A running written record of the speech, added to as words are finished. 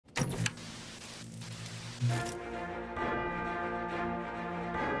Hey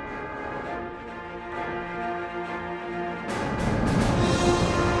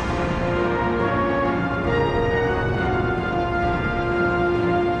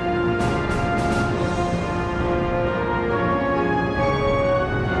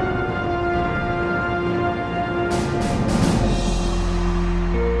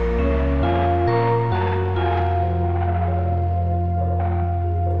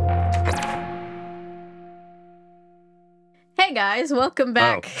guys, welcome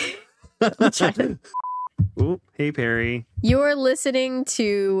back. Ooh, hey Perry. You're listening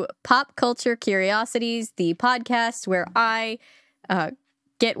to Pop Culture Curiosities, the podcast where I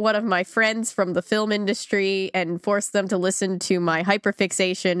get one of my friends from the film industry and force them to listen to my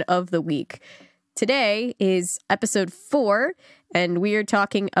hyperfixation of the week. Today is episode 4, and we are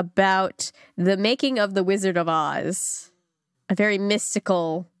talking about the making of The Wizard of Oz, a very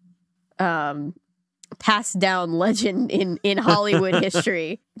mystical passed down legend in Hollywood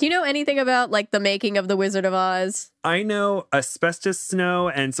history. Do you know anything about like the making of The Wizard of Oz? I know asbestos snow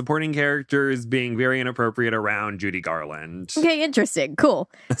and supporting characters being very inappropriate around Judy Garland. Okay, interesting. Cool.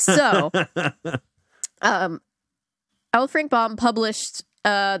 So, L. Frank Baum published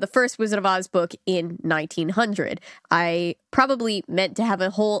the first Wizard of Oz book in 1900. I probably meant to have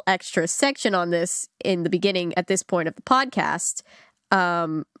a whole extra section on this in the beginning at this point of the podcast,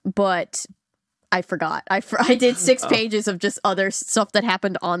 but I forgot. I did 6 pages of just other stuff that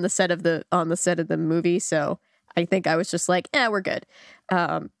happened on the set of the movie. So I think I was just like, we're good.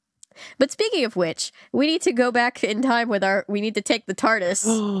 But speaking of which, we need to go back in time we need to take the TARDIS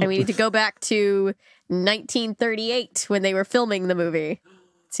and we need to go back to 1938 when they were filming the movie.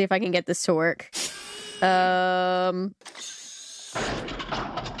 Let's see if I can get this to work. Come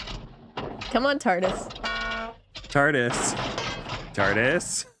on, TARDIS.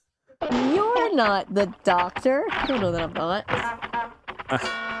 TARDIS. You're not the doctor. I don't know that I'm not.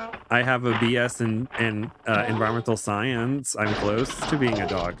 I have a BS in environmental science. I'm close to being a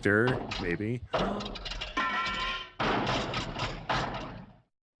doctor, maybe.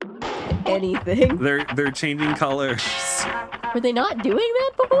 Anything. They're changing colors. Were they not doing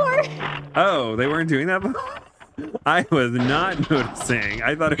that before? Oh, they weren't doing that before? I was not noticing.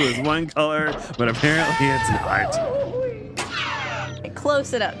 I thought it was one color, but apparently it's not.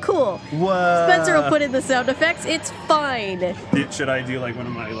 Close it up. Cool. Whoa. Spencer will put in the sound effects. It's fine. Should I do like one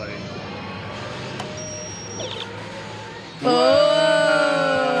of my like... Oh.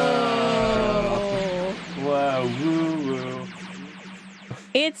 Whoa. Woo woo.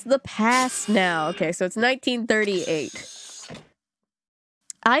 It's the past now. Okay, so it's 1938.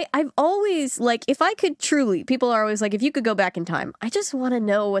 I've always, like, if I could truly, people are always like, if you could go back in time, I just want to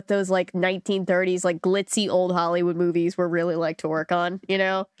know what those, like, 1930s, like, glitzy old Hollywood movies were really like to work on, you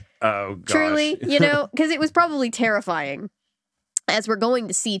know? Oh, gosh. Truly, you know? Because it was probably terrifying, as we're going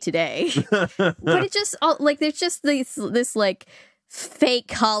to see today. But it just, like, there's just this, like,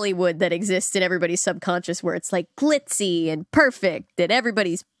 fake Hollywood that exists in everybody's subconscious where it's, like, glitzy and perfect and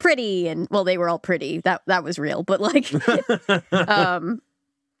everybody's pretty and, well, they were all pretty. That was real. But, like...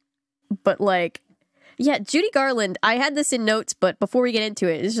 But, like, yeah, Judy Garland, I had this in notes, but before we get into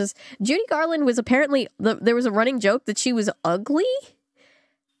it, it's just, Judy Garland was apparently, there was a running joke that she was ugly.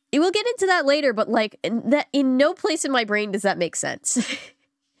 We'll get into that later, but, like, in no place in my brain does that make sense.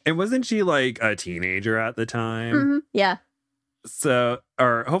 And wasn't she, like, a teenager at the time? Mm-hmm. Yeah. So,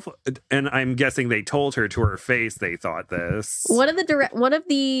 or hopefully, and I'm guessing they told her to her face they thought this. One of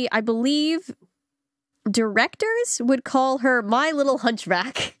the, I believe, directors would call her My Little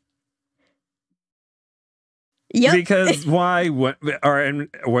Hunchback. Yep. Because why? What? Or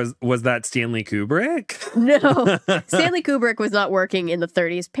was that Stanley Kubrick? No, Stanley Kubrick was not working in the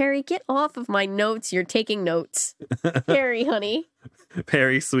 30s. Perry, get off of my notes. You're taking notes. Perry, honey.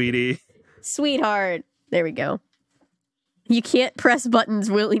 Perry, sweetie. Sweetheart. There we go. You can't press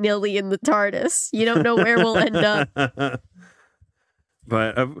buttons willy-nilly in the TARDIS. You don't know where we'll end up.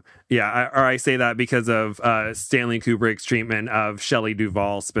 But I say that because of Stanley Kubrick's treatment of Shelley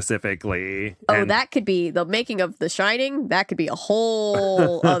Duvall specifically. Oh, that could be the making of The Shining. That could be a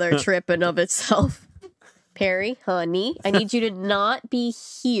whole other trip in of itself. Perry, honey, I need you to not be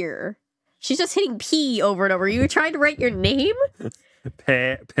here. She's just hitting P over and over. You were trying to write your name?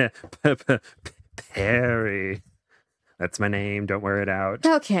 Perry. That's my name. Don't wear it out.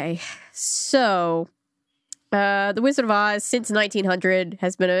 Okay, so... The Wizard of Oz, since 1900,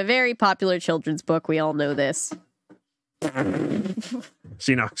 has been a very popular children's book. We all know this.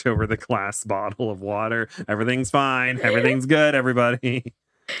 She knocked over the glass bottle of water. Everything's fine. Everything's good, everybody.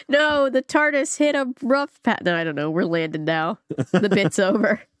 No, the TARDIS hit a rough patch. No, I don't know. We're landing now. The bit's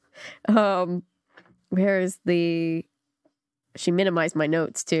over. Where's the... She minimized my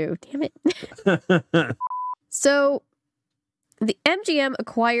notes, too. Damn it. So, the MGM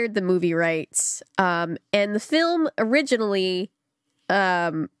acquired the movie rights, and the film originally,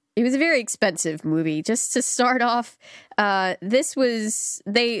 it was a very expensive movie. Just to start off, this was...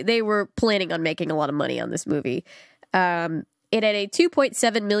 They were planning on making a lot of money on this movie. It had a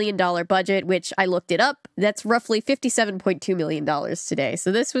 $2.7 million budget, which I looked it up. That's roughly $57.2 million today.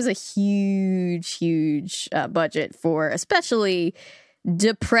 So this was a huge, huge budget for especially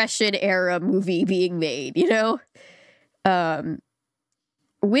Depression-era movie being made, you know?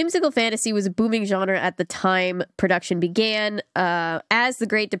 Whimsical fantasy was a booming genre at the time production began, as the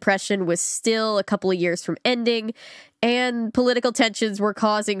Great Depression was still a couple of years from ending, and political tensions were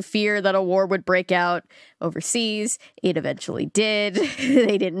causing fear that a war would break out overseas. It eventually did.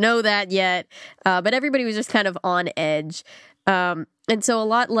 They didn't know that yet, but everybody was just kind of on edge. And so a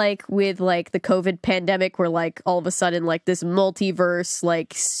lot like with like the COVID pandemic, where like all of a sudden like this multiverse,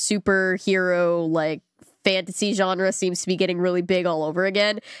 like superhero, like fantasy genre seems to be getting really big all over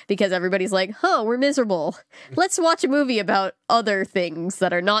again, because everybody's like, huh, we're miserable. Let's watch a movie about other things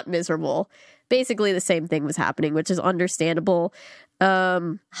that are not miserable. Basically the same thing was happening, which is understandable.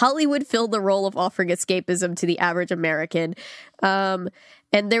 Hollywood filled the role of offering escapism to the average American.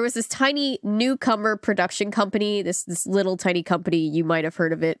 And there was this tiny newcomer production company, this little tiny company, you might have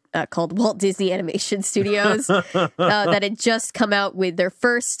heard of it, called Walt Disney Animation Studios, that had just come out with their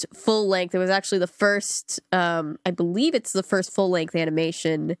first full-length. It was actually the first, I believe it's the first full-length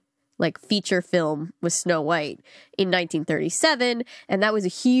animation, like, feature film with Snow White in 1937, and that was a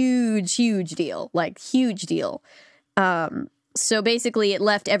huge, huge deal, like, huge deal. So basically it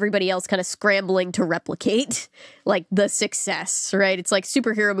left everybody else kind of scrambling to replicate like the success, right? It's like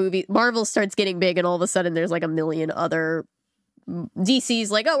superhero movie. Marvel starts getting big and all of a sudden there's like a million other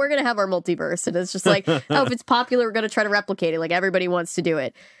DC's like, oh, we're going to have our multiverse. And it's just like, oh, if it's popular, we're going to try to replicate it. Like everybody wants to do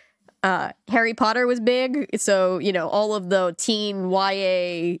it. Harry Potter was big. So, you know, all of the teen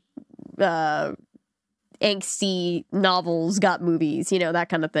YA, angsty novels got movies, you know, that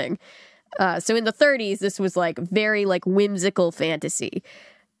kind of thing. So in the 30s, this was like very like whimsical fantasy.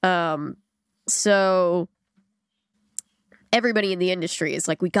 So everybody in the industry is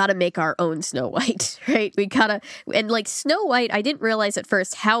like, we got to make our own Snow White, right? We gotta, and like Snow White, I didn't realize at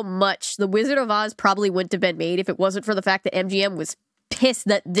first how much The Wizard of Oz probably wouldn't have been made if it wasn't for the fact that MGM was pissed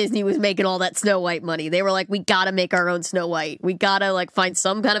that Disney was making all that Snow White money. They were like, we gotta make our own Snow White. We gotta like find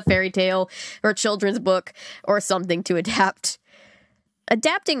some kind of fairy tale or children's book or something to adapt.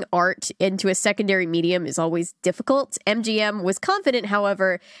 Adapting art into a secondary medium is always difficult. MGM was confident,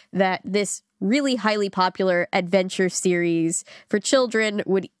 however, that this really highly popular adventure series for children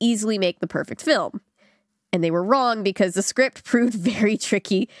would easily make the perfect film. And they were wrong, because the script proved very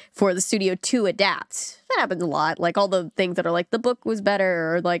tricky for the studio to adapt. That happens a lot. Like all the things that are like the book was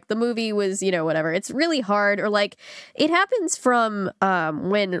better or like the movie was, you know, whatever. It's really hard. Or like it happens from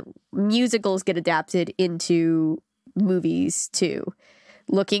when musicals get adapted into movies too.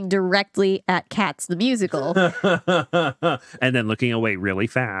 Looking directly at Cats the musical. And then looking away really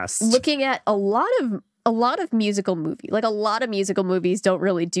fast. Looking at a lot of musical movie. Like a lot of musical movies don't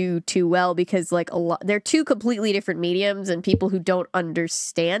really do too well because like they're two completely different mediums, and people who don't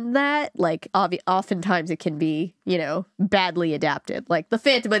understand that, like oftentimes it can be, you know, badly adapted. Like the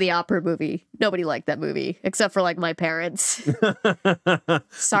Phantom of the Opera movie. Nobody liked that movie except for like my parents.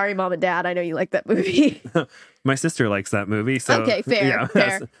 Sorry, Mom and Dad. I know you like that movie. My sister likes that movie. So, okay, fair, yeah,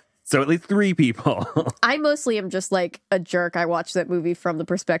 fair. So at least 3 people. I mostly am just like a jerk. I watch that movie from the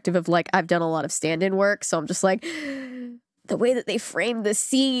perspective of like, I've done a lot of stand-in work. So I'm just like, the way that they framed the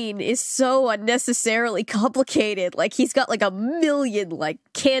scene is so unnecessarily complicated. Like he's got like a million like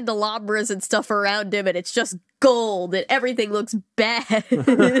candelabras and stuff around him, and it's just gold and everything looks bad.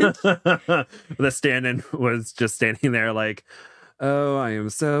 The stand-in was just standing there like, oh, I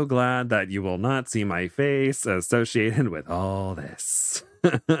am so glad that you will not see my face associated with all this.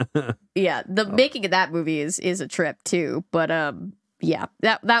 Yeah, the making of that movie is a trip too. But yeah,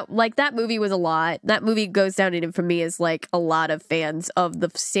 that movie was a lot. That movie goes down in infamy as like a lot of fans of the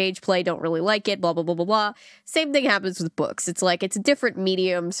stage play don't really like it, blah blah blah blah blah. Same thing happens with books. It's like it's a different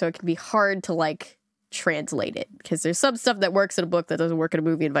medium, so it can be hard to like translate it, because there's some stuff that works in a book that doesn't work in a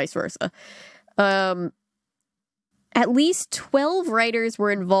movie and vice versa. At least 12 writers were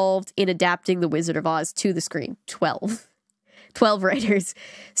involved in adapting The Wizard of Oz to the screen. 12 writers.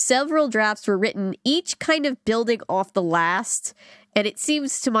 Several drafts were written, each kind of building off the last, And it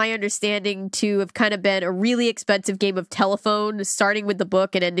seems, to my understanding, to have kind of been a really expensive game of telephone, starting with the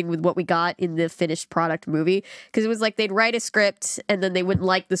book and ending with what we got in the finished product movie. Because it was like they'd write a script and then they wouldn't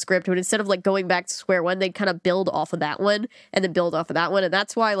like the script, but instead of like going back to square one, they'd kind of build off of that one and then build off of that one. And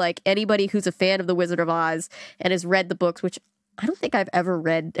that's why like anybody who's a fan of The Wizard of Oz and has read the books, which I don't think I've ever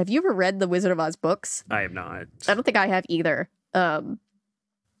read. Have you ever read the Wizard of Oz books? I have not. I don't think I have either.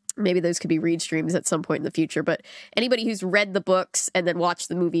 Maybe those could be read streams at some point in the future, but anybody who's read the books and then watched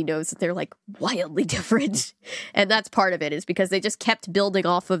the movie knows that they're like wildly different. And that's part of it, is because they just kept building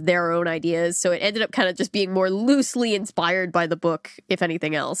off of their own ideas. So it ended up kind of just being more loosely inspired by the book, if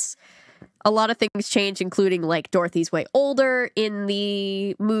anything else. A lot of things change, including like Dorothy's way older in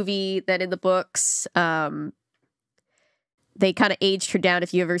the movie than in the books. They kind of aged her down.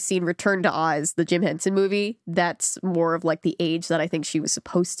 If you've ever seen Return to Oz, the Jim Henson movie, that's more of like the age that I think she was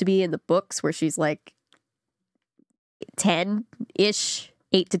supposed to be in the books, where she's like 10-ish,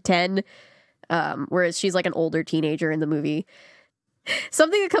 8 to 10, whereas she's like an older teenager in the movie.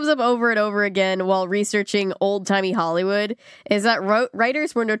 Something that comes up over and over again while researching old-timey Hollywood is that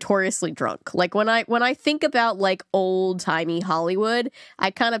writers were notoriously drunk. Like when I think about like old-timey Hollywood, I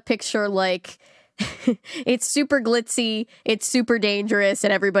kind of picture like it's super glitzy, it's super dangerous,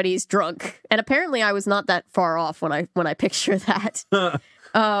 and everybody's drunk. And apparently I was not that far off when I picture that.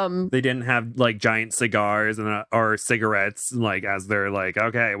 They didn't have like giant cigars or cigarettes, like as they're like,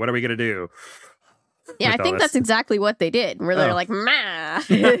 okay, what are we gonna do? Yeah, I think that's exactly what they did. Where they're like, "Mah,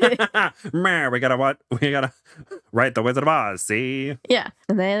 meh, we gotta write The Wizard of Oz." See, yeah,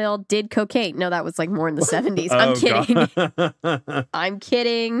 and they all did cocaine. No, that was like more in the 70s. I'm kidding. I'm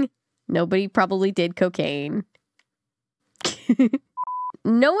kidding. Nobody probably did cocaine.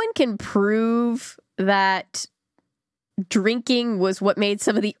 No one can prove that drinking was what made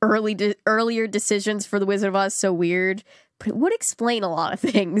some of the earlier decisions for The Wizard of Oz so weird, but it would explain a lot of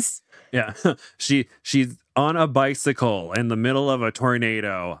things. Yeah, she's on a bicycle in the middle of a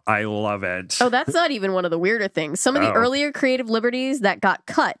tornado. I love it. Oh, that's not even one of the weirder things. Some of the earlier creative liberties that got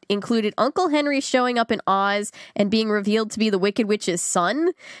cut included Uncle Henry showing up in Oz and being revealed to be the Wicked Witch's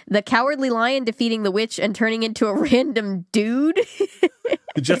son, the Cowardly Lion defeating the witch and turning into a random dude.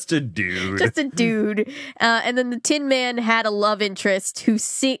 Just a dude. Just a dude. And then the Tin Man had a love interest who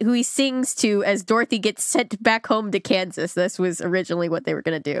he sings to as Dorothy gets sent back home to Kansas. This was originally what they were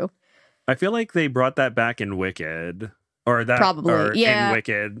going to do. I feel like they brought that back in Wicked. Or that probably, or yeah. In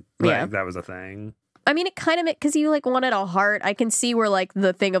Wicked. Like, that was a thing. I mean, it kind of, because you like wanted a heart. I can see where like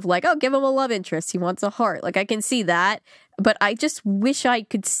the thing of like, oh, give him a love interest. He wants a heart. Like I can see that. But I just wish I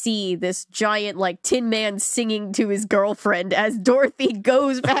could see this giant like Tin Man singing to his girlfriend as Dorothy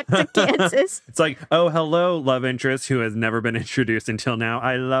goes back to Kansas. It's like, oh, hello, love interest who has never been introduced until now.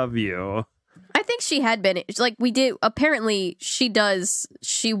 I love you. I think she had been, like, we did, apparently she was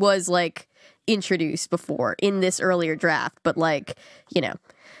like introduced before in this earlier draft, but like, you know,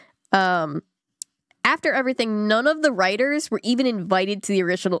 after everything, none of the writers were even invited to the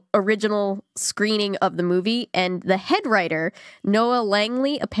original screening of the movie, and the head writer, Noah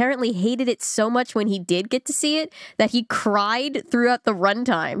Langley, apparently hated it so much when he did get to see it that he cried throughout the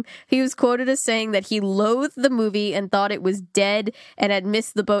runtime. He was quoted as saying that he loathed the movie and thought it was dead and had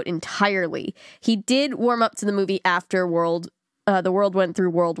missed the boat entirely. He did warm up to the movie after the world went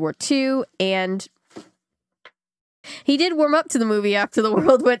through World War II, and he did warm up to the movie after the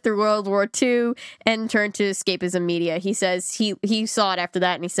world went through World War II and turned to escapism media. He says he saw it after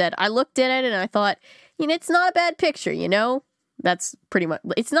that and he said, I looked at it and I thought, you know, it's not a bad picture, you know? That's pretty much,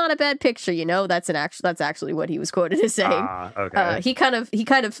 it's not a bad picture, you know? That's actually what he was quoted as saying. Okay. He kind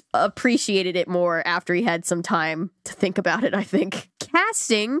of appreciated it more after he had some time to think about it, I think.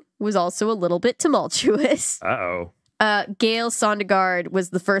 Casting was also a little bit tumultuous. Uh-oh. Gail Sondergaard was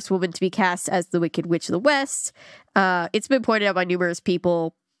the first woman to be cast as the Wicked Witch of the West. It's been pointed out by numerous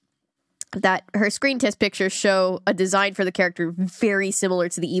people that her screen test pictures show a design for the character very similar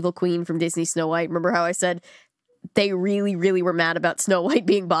to the evil queen from Disney's Snow White. Remember how I said they really, really were mad about Snow White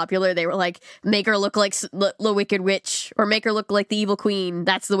being popular? They were like, make her look like the Wicked Witch, or make her look like the evil queen.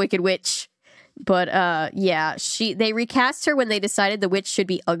 That's the Wicked Witch. But yeah, they recast her when they decided the witch should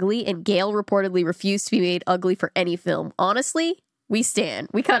be ugly, and Gail reportedly refused to be made ugly for any film. Honestly, we stand.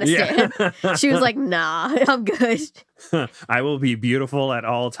 We kind of stand. Yeah. She was like, nah, I'm good. I will be beautiful at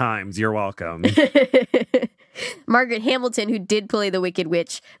all times. You're welcome. Margaret Hamilton, who did play the Wicked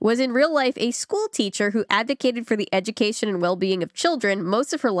Witch, was in real life a school teacher who advocated for the education and well-being of children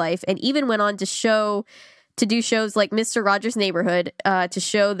most of her life, and even went on to do shows like Mr. Rogers' Neighborhood to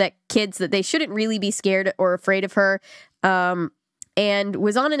show that kids that they shouldn't really be scared or afraid of her. and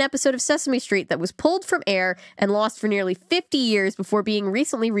was on an episode of Sesame Street that was pulled from air and lost for nearly 50 years before being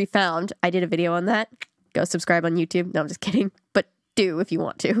recently refound. I did a video on that. Go subscribe on YouTube. No, I'm just kidding. But do if you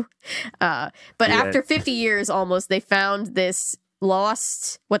want to. But after 50 years almost, they found this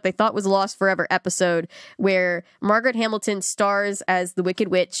lost, what they thought was lost forever episode where Margaret Hamilton stars as the Wicked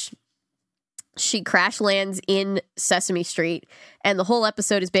Witch. She crash lands in Sesame Street, and the whole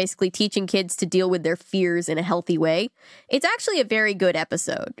episode is basically teaching kids to deal with their fears in a healthy way. It's actually a very good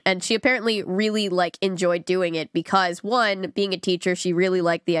episode, and she apparently really, like, enjoyed doing it because, one, being a teacher, she really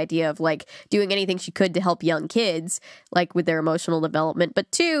liked the idea of, like, doing anything she could to help young kids, like, with their emotional development, but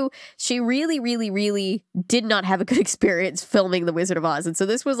two, she really, really, really did not have a good experience filming The Wizard of Oz, and so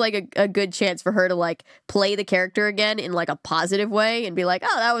this was, like, a good chance for her to, like, play the character again in, like, a positive way and be like,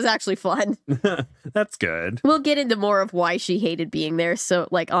 oh, that was actually fun. That's good. We'll get into more of why she hated being there, so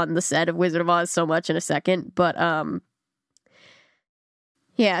like on the set of Wizard of Oz so much in a second, but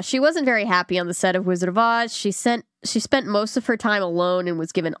yeah, she wasn't very happy on the set of Wizard of Oz. She spent most of her time alone and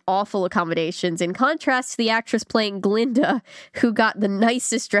was given awful accommodations, in contrast to the actress playing Glinda, who got the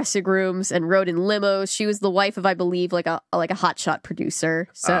nicest dressing rooms and rode in limos. She was the wife of, I believe, like a hotshot producer.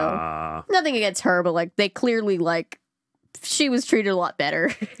 So nothing against her, but like they clearly like she was treated a lot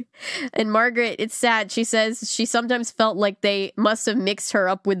better. And Margaret, it's sad, she says she sometimes felt like they must have mixed her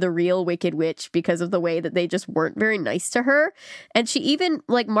up with the real Wicked Witch because of the way that they just weren't very nice to her. And she even,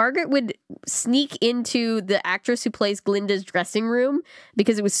 like, Margaret would sneak into the actress who plays Glinda's dressing room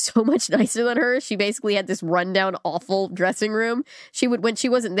because it was so much nicer than her. She basically had this rundown, awful dressing room. She would, when she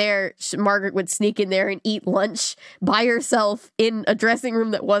wasn't there, Margaret would sneak in there and eat lunch by herself in a dressing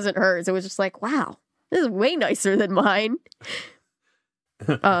room that wasn't hers. It was just like, wow. This is way nicer than mine.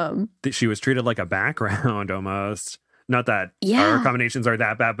 She was treated like a background almost. Not that our accommodations are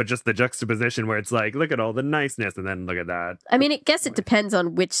that bad, but just the juxtaposition where it's like, look at all the niceness and then look at that. I mean, I guess it depends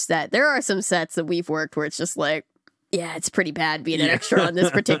on which set. There are some sets that we've worked where it's just like, yeah, it's pretty bad being an extra on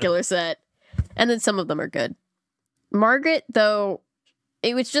this particular set. And then some of them are good. Margaret, though,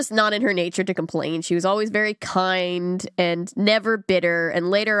 it was just not in her nature to complain. She was always very kind and never bitter,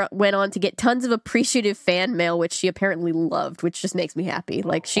 and later went on to get tons of appreciative fan mail, which she apparently loved, which just makes me happy.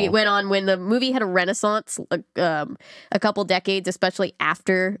 Like, she went on, when the movie had a renaissance, a couple decades, especially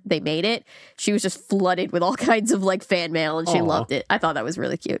after they made it, she was just flooded with all kinds of, like, fan mail, and she loved it. I thought that was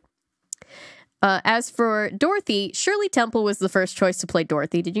really cute. As for Dorothy, Shirley Temple was the first choice to play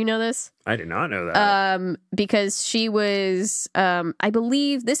Dorothy. Did you know this? I did not know that. Because she was, I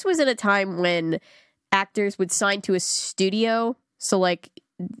believe this was at a time when actors would sign to a studio. So like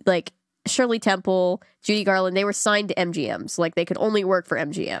Shirley Temple, Judy Garland, they were signed to MGMs. Like they could only work for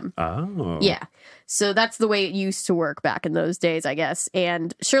MGM. Oh. Yeah. So that's the way it used to work back in those days, I guess.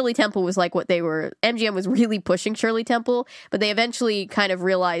 And Shirley Temple was like what they were, MGM was really pushing Shirley Temple, but they eventually kind of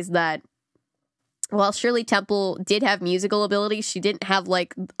realized that while Shirley Temple did have musical ability, she didn't have,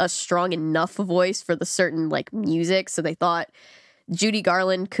 like, a strong enough voice for the certain, like, music. So they thought Judy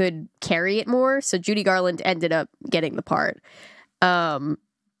Garland could carry it more. So Judy Garland ended up getting the part.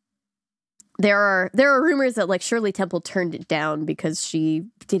 There are rumors that, like, Shirley Temple turned it down because she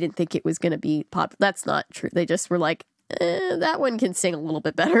didn't think it was going to be popular. That's not true. They just were like, that one can sing a little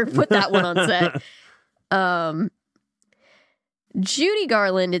bit better. Put that one on set. Judy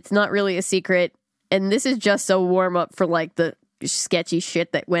Garland, it's not really a secret, and this is just a warm-up for, like, the sketchy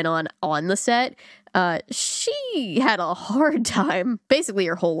shit that went on the set. She had a hard time, basically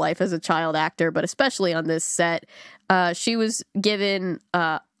her whole life as a child actor, but especially on this set. She was given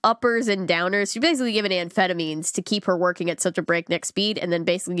uppers and downers. She was basically given amphetamines to keep her working at such a breakneck speed, and then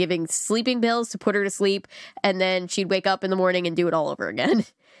basically giving sleeping pills to put her to sleep, and then she'd wake up in the morning and do it all over again.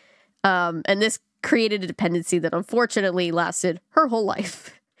 And this created a dependency that unfortunately lasted her whole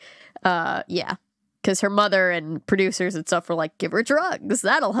life. Yeah. Because her mother and producers and stuff were like, give her drugs.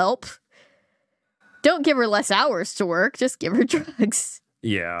 That'll help. Don't give her less hours to work. Just give her drugs.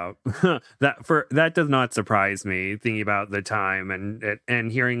 Yeah. That does not surprise me, thinking about the time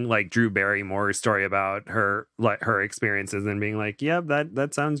and hearing, like, Drew Barrymore's story about her experiences and being like, yep,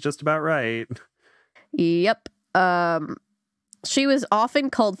 that sounds just about right. Yep. She was often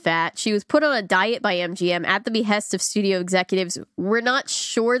called fat. She was put on a diet by MGM at the behest of studio executives. We're not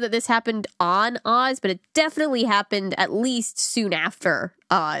sure that this happened on Oz, but it definitely happened at least soon after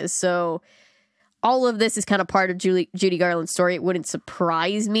Oz. So all of this is kind of part of Judy Garland's story. It wouldn't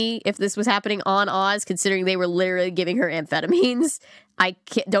surprise me if this was happening on Oz, considering they were literally giving her amphetamines.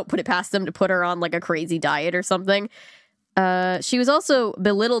 Don't put it past them to put her on, like, a crazy diet or something. She was also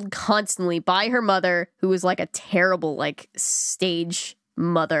belittled constantly by her mother, who was, like, a terrible, like, stage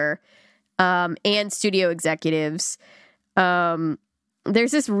mother, and studio executives.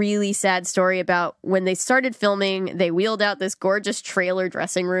 there's this really sad story about when they started filming, they wheeled out this gorgeous trailer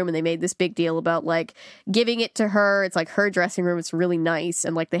dressing room and they made this big deal about like giving it to her. It's like her dressing room. It's really nice.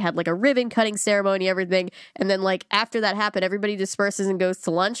 And like they had like a ribbon cutting ceremony, everything. And then like after that happened, everybody disperses and goes to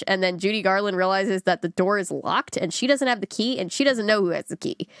lunch. And then Judy Garland realizes that the door is locked and she doesn't have the key and she doesn't know who has the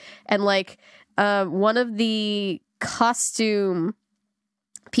key. And like one of the costume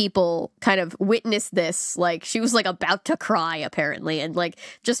people kind of witnessed this, like she was like about to cry apparently, and like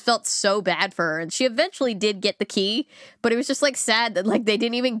just felt so bad for her, and she eventually did get the key, but it was just like sad that like they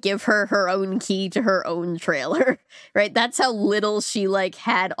didn't even give her her own key to her own trailer. Right, that's how little she like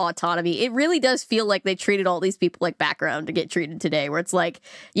had autonomy. It really does feel like they treated all these people like background to get treated today, where it's like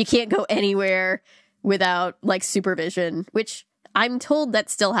you can't go anywhere without like supervision, which I'm told that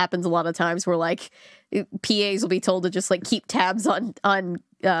still happens a lot of times, where like PAs will be told to just like keep tabs on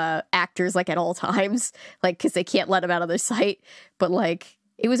actors like at all times, like because they can't let them out of their sight. But like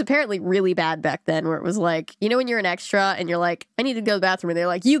it was apparently really bad back then, where it was like, you know, when you're an extra and you're like, I need to go to the bathroom, and they're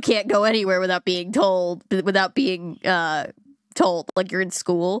like, you can't go anywhere without being told, like you're in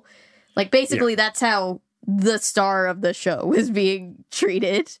school. Like basically that's how the star of the show was being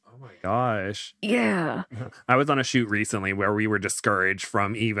treated. Oh my gosh. Yeah. I was on a shoot recently where we were discouraged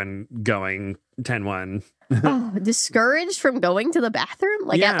from even going 10-1. Oh, discouraged from going to the bathroom?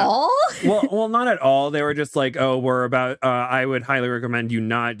 Like at all? well, not at all. They were just like, oh, we're about, I would highly recommend you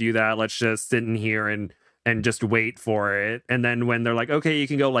not do that. Let's just sit in here and just wait for it. And then when they're like, okay, you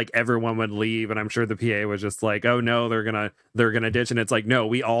can go, like everyone would leave. And I'm sure the PA was just like, oh no, they're gonna ditch. And it's like, no,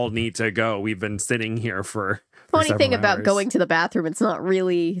 we all need to go. We've been sitting here for funny thing about hours. Going to the bathroom, it's not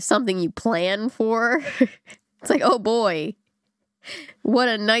really something you plan for. It's like, oh boy, what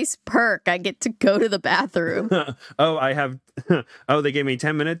a nice perk. I get to go to the bathroom. They gave me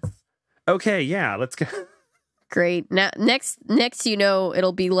 10 minutes. Okay, yeah, let's go. Great. Now, next, you know,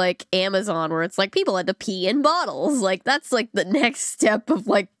 it'll be like Amazon, where it's like people had to pee in bottles. Like that's like the next step of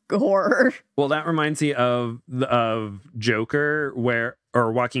like horror. Well, that reminds me of Joker,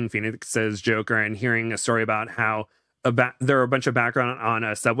 or Joaquin Phoenix's Joker, and hearing a story about how there were a bunch of background on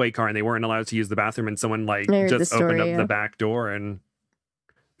a subway car and they weren't allowed to use the bathroom, and someone like just opened up the back door, and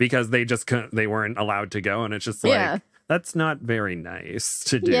because they weren't allowed to go, and it's just like that's not very nice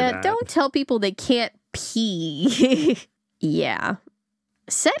to do. Yeah, that. Don't tell people they can't pee. Yeah.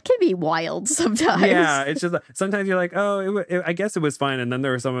 Set can be wild sometimes. Yeah, it's just sometimes you're like, oh, I guess it was fine, and then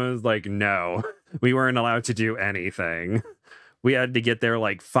there was someone who was like, no, we weren't allowed to do anything. We had to get there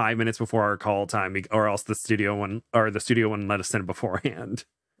like 5 minutes before our call time, or else the studio wouldn't let us in beforehand.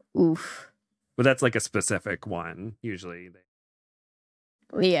 Oof. But that's like a specific one, usually.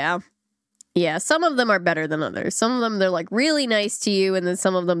 Yeah. Yeah, some of them are better than others. Some of them, they're like really nice to you, and then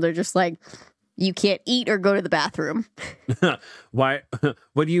some of them, they're just like, you can't eat or go to the bathroom. Why?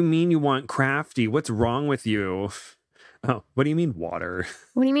 What do you mean you want crafty? What's wrong with you? Oh, what do you mean water?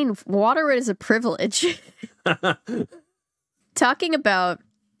 What do you mean water is a privilege? Talking about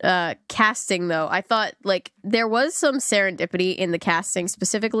casting, though, I thought like there was some serendipity in the casting,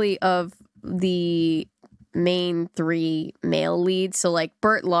 specifically of the main three male leads. So like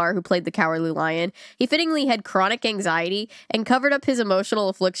Bert Lahr, who played the Cowardly Lion, he fittingly had chronic anxiety and covered up his emotional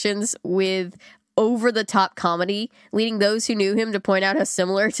afflictions with over-the-top comedy, leading those who knew him to point out how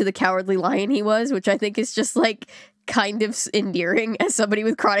similar to the Cowardly Lion he was, which I think is just like kind of endearing as somebody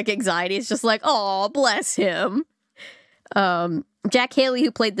with chronic anxiety. It's just like, oh, bless him. Jack Haley,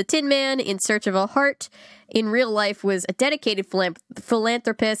 who played the Tin Man in Search of a Heart, in real life was a dedicated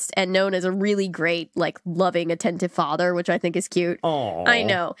philanthropist and known as a really great, like, loving, attentive father, which I think is cute. Aww. I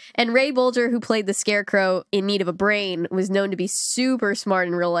know. And Ray Bolger, who played the Scarecrow in Need of a Brain, was known to be super smart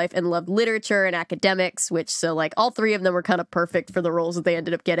in real life and loved literature and academics, which, so, like, all three of them were kind of perfect for the roles that they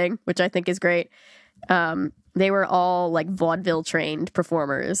ended up getting, which I think is great. They were all, like, vaudeville-trained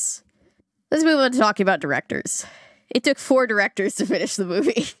performers. Let's move on to talking about directors. It took 4 directors to finish the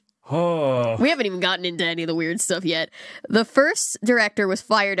movie. Oh. We haven't even gotten into any of the weird stuff yet. The first director was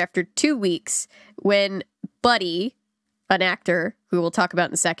fired after 2 weeks when Buddy, an actor who we'll talk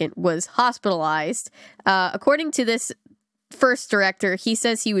about in a second, was hospitalized. According to this first director, he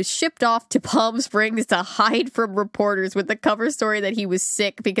says he was shipped off to Palm Springs to hide from reporters with the cover story that he was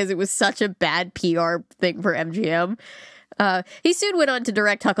sick because it was such a bad PR thing for MGM. He soon went on to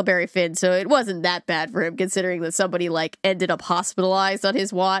direct Huckleberry Finn, so it wasn't that bad for him, considering that somebody, like, ended up hospitalized on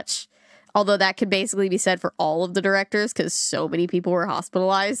his watch. Although that could basically be said for all of the directors, because so many people were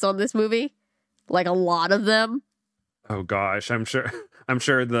hospitalized on this movie. Like, a lot of them. Oh, gosh, I'm sure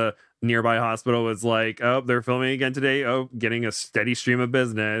the nearby hospital was like, oh, they're filming again today. Oh, getting a steady stream of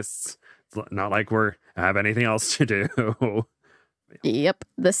business. It's not like have anything else to do. Yep.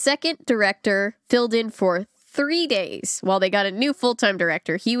 The second director filled in for 3 days while they got a new full-time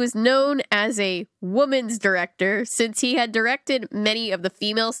director. He was known as a woman's director since he had directed many of the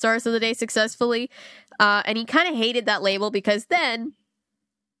female stars of the day successfully. And he kind of hated that label because then,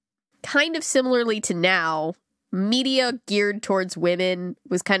 kind of similarly to now, media geared towards women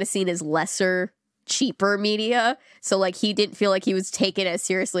was kind of seen as lesser, cheaper media. So, like, he didn't feel like he was taken as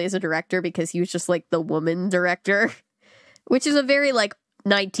seriously as a director because he was just, like, the woman director, which is a very, like,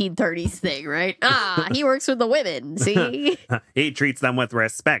 1930s thing, right? He works with the women, see? He treats them with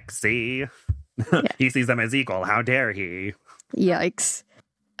respect, see? Yeah. He sees them as equal. How dare he? Yikes.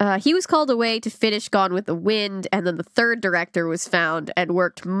 He was called away to finish Gone with the Wind, and then the third director was found and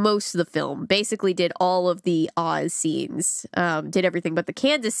worked most of the film. Basically did all of the Oz scenes, did everything but the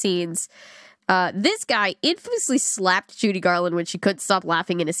Kansas scenes. This guy infamously slapped Judy Garland when she couldn't stop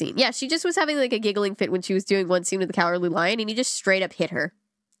laughing in a scene. Yeah, she just was having like a giggling fit when she was doing one scene with the Cowardly Lion, and he just straight up hit her.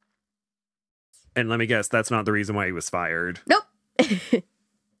 And let me guess, that's not the reason why he was fired. Nope.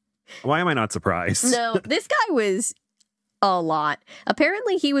 Why am I not surprised? No, this guy was a lot.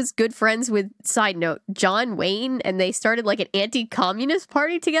 Apparently, he was good friends with, side note, John Wayne, and they started like an anti-communist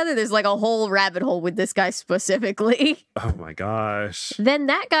party together. There's like a whole rabbit hole with this guy specifically. Oh my gosh. Then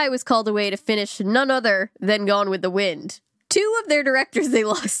that guy was called away to finish none other than Gone with the Wind. 2 of their directors they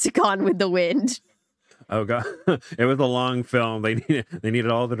lost to Gone with the Wind. Oh god, it was a long film. They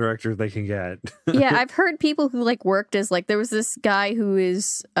needed all the directors they can get. Yeah, I've heard people who like worked as like, there was this guy who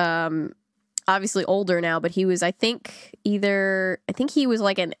is obviously older now, but he was, I think he was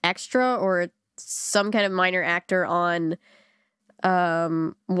like an extra or some kind of minor actor on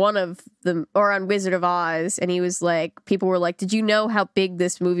one of them, or on Wizard of Oz, and he was like, people were like, did you know how big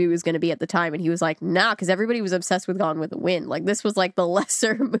this movie was going to be at the time? And he was like, nah, because everybody was obsessed with Gone with the Wind. Like, this was like the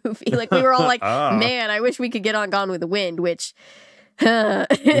lesser movie. Like, we were all like, man, I wish we could get on Gone with the Wind, which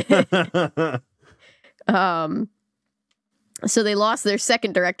so they lost their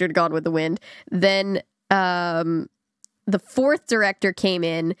second director to Gone with the Wind. Then the fourth director came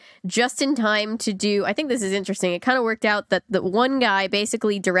in just in time to do, I think this is interesting, it kind of worked out that the one guy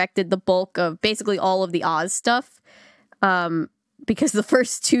basically directed the bulk of basically all of the Oz stuff, because the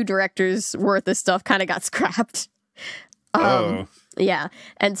first 2 directors worth of stuff kind of got scrapped. Yeah.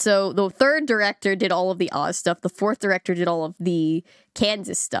 And so the third director did all of the Oz stuff. The fourth director did all of the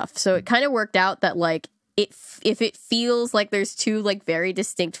Kansas stuff. So it kind of worked out that like, if it feels like there's 2 like very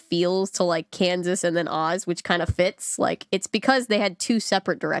distinct feels to like Kansas and then Oz, which kind of fits, like it's because they had 2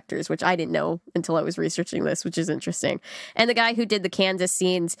 separate directors, which I didn't know until I was researching this, which is interesting. And the guy who did the Kansas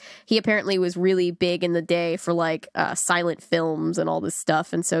scenes, he apparently was really big in the day for like silent films and all this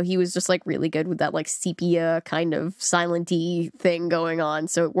stuff, and so he was just like really good with that like sepia kind of silent-y thing going on,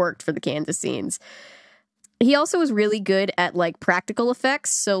 so it worked for the Kansas scenes. He also was really good at, like, practical effects.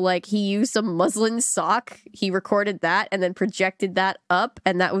 So, like, he used a muslin sock. He recorded that and then projected that up.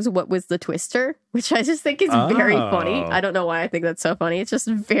 And that was what was the twister, which I just think is very funny. I don't know why I think that's so funny. It's just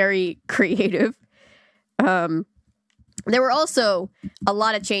very creative. There were also a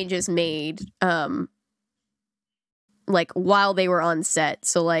lot of changes made, like, while they were on set.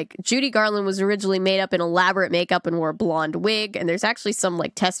 So, like, Judy Garland was originally made up in elaborate makeup and wore a blonde wig, and there's actually some,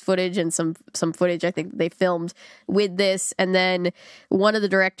 like, test footage and some footage, I think, they filmed with this, and then one of the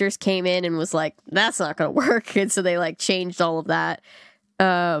directors came in and was like, that's not gonna work, and so they, like, changed all of that.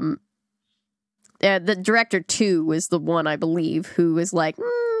 The director, too, was the one, I believe, who was like,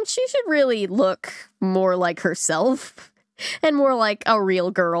 she should really look more like herself, and more like a real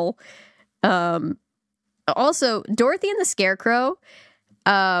girl. Also, Dorothy and the Scarecrow, /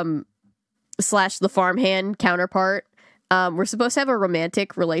 the farmhand counterpart, were supposed to have a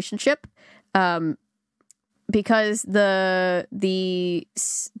romantic relationship, because the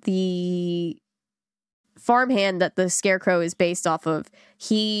farmhand that the Scarecrow is based off of,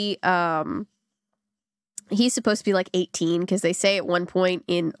 he's supposed to be like 18, because they say at one point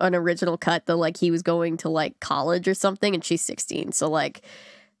in an original cut that like he was going to like college or something, and she's 16, so like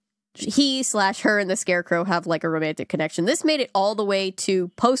he / her and the Scarecrow have like a romantic connection. This made it all the way to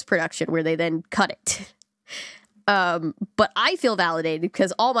post-production where they then cut it. But I feel validated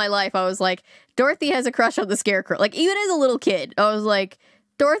because all my life I was like, Dorothy has a crush on the Scarecrow. Like, even as a little kid, I was like,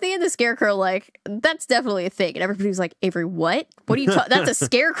 Dorothy and the Scarecrow, like, that's definitely a thing. And everybody was like, Avery, what? What are you talking? That's a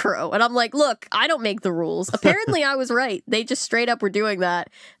scarecrow. And I'm like, look, I don't make the rules. Apparently I was right. They just straight up were doing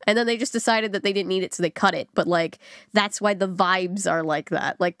that. And then they just decided that they didn't need it, so they cut it. But, like, that's why the vibes are like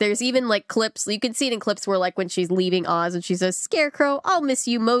that. Like, there's even, like, clips. You can see it in clips where, like, when she's leaving Oz and she says, Scarecrow, I'll miss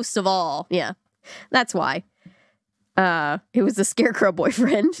you most of all. Yeah, that's why. It was the Scarecrow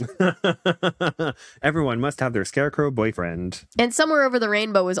boyfriend. Everyone must have their Scarecrow boyfriend. And Somewhere Over the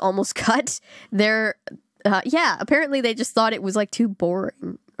Rainbow was almost cut. Apparently they just thought it was like too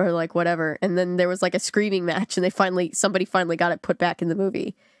boring or like whatever. And then there was like a screaming match and somebody finally got it put back in the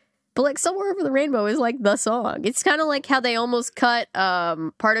movie. But like Somewhere Over the Rainbow is like the song. It's kind of like how they almost cut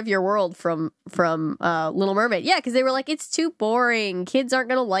Part of Your World from Little Mermaid. Yeah, because they were like, it's too boring. Kids aren't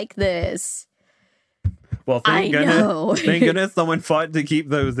going to like this. Well, thank goodness someone fought to keep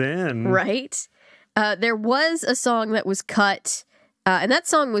those in. Right. There was a song that was cut, and that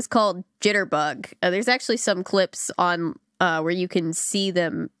song was called Jitterbug. There's actually some clips on where you can see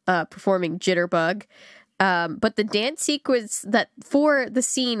them performing Jitterbug. But the dance sequence that for the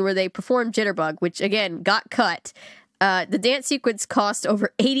scene where they performed Jitterbug, which again got cut, the dance sequence cost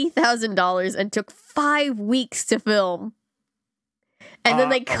over $80,000 and took 5 weeks to film. And then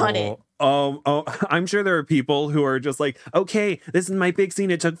they cut it. I'm sure there are people who are just like, okay, this is my big scene.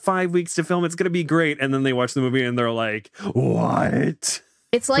 It took 5 weeks to film. It's going to be great. And then they watch the movie and they're like, what?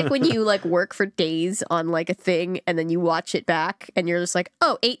 It's like when you like work for days on like a thing and then you watch it back and you're just like,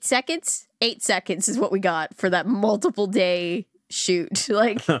 oh, 8 seconds? 8 seconds is what we got for that multiple day shoot.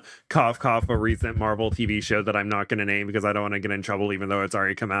 Like cough, cough, a recent Marvel TV show that I'm not going to name because I don't want to get in trouble, even though it's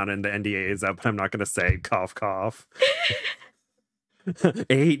already come out and the NDA is up. But I'm not going to say cough, cough.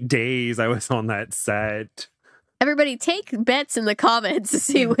 8 days I was on that set. Everybody take bets in the comments to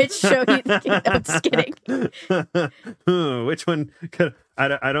see which show you think. I'm just kidding. Which one could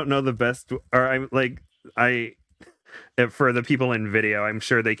I don't know the best, or I'm like for the people in video, I'm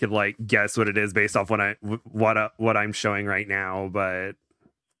sure they could like guess what it is based off what I'm showing right now, but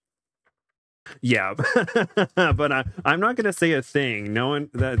yeah. But I'm not gonna say a thing.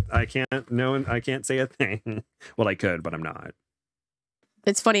 I can't say a thing. Well, I could, but I'm not.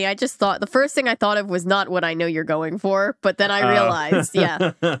 It's funny, I just thought, the first thing I thought of was not what I know you're going for, but then I realized,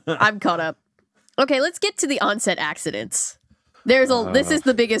 yeah, I'm caught up. Okay, let's get to the onset accidents. This is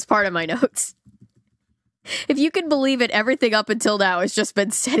the biggest part of my notes. If you can believe it, everything up until now has just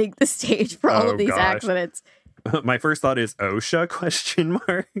been setting the stage for all of these accidents. My first thought is OSHA question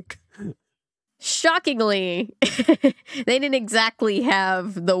mark. Shockingly, they didn't exactly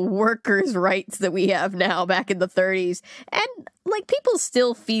have the workers' rights that we have now back in the 30s. And, like, people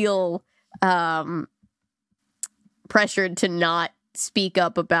still feel pressured to not speak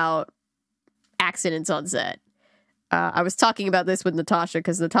up about accidents on set. I was talking about this with Natasha,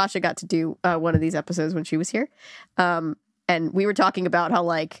 because Natasha got to do one of these episodes when she was here. And we were talking about how,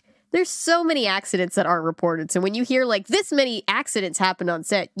 like, there's so many accidents that aren't reported. So when you hear like this many accidents happened on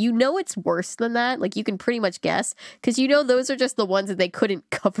set, you know it's worse than that. Like you can pretty much guess because you know those are just the ones that they couldn't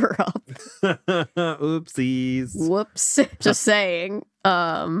cover up. Oopsies. Whoops. Just saying.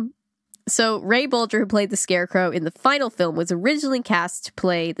 So Ray Bolger, who played the Scarecrow in the final film, was originally cast to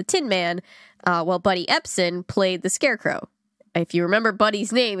play the Tin Man, while Buddy Epson played the Scarecrow. If you remember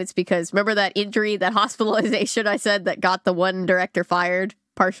Buddy's name, it's because remember that injury, that hospitalization I said that got the one director fired?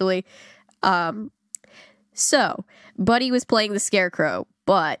 Partially. So Buddy was playing the Scarecrow,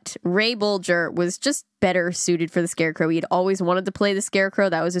 but Ray Bolger was just better suited for the Scarecrow. He had always wanted to play the Scarecrow.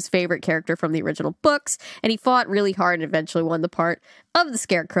 That was his favorite character from the original books, and he fought really hard and eventually won the part of the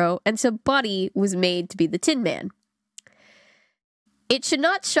Scarecrow, and so Buddy was made to be the Tin Man. It should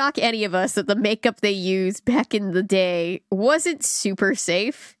not shock any of us that the makeup they used back in the day wasn't super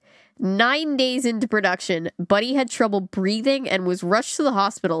safe. 9 days into production, Buddy had trouble breathing and was rushed to the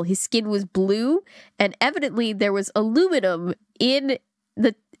hospital. His skin was blue, and evidently there was aluminum in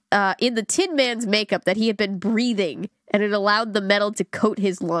the Tin Man's makeup that he had been breathing, and it allowed the metal to coat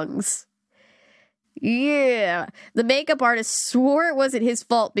his lungs. Yeah. The makeup artist swore it wasn't his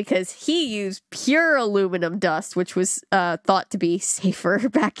fault because he used pure aluminum dust, which was thought to be safer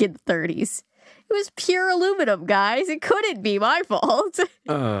back in the 30s. It was pure aluminum, guys. It couldn't be my fault.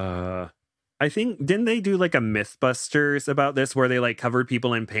 I think, didn't they do like a Mythbusters about this where they like covered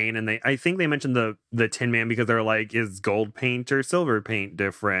people in paint, and I think they mentioned the Tin Man because they're like, is gold paint or silver paint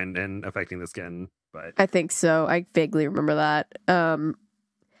different and affecting the skin? But I think so. I vaguely remember that.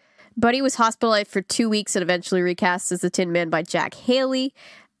 Buddy was hospitalized for 2 weeks and eventually recast as the Tin Man by Jack Haley.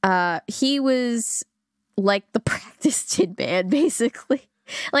 He was like the practice Tin Man, basically.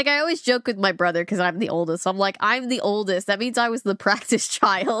 Like, I always joke with my brother because I'm the oldest. I'm like, I'm the oldest. That means I was the practice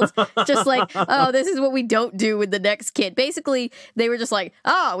child. Just like, oh, this is what we don't do with the next kid. Basically, they were just like,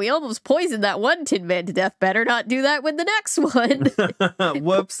 oh, we almost poisoned that one Tin Man to death. Better not do that with the next one.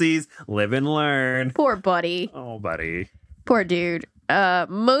 Whoopsies. Live and learn. Poor Buddy. Oh, Buddy. Poor dude.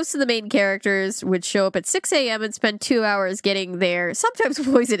 Most of the main characters would show up at 6 a.m. and spend 2 hours getting their sometimes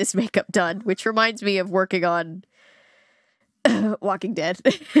poisonous makeup done, which reminds me of working on Walking Dead.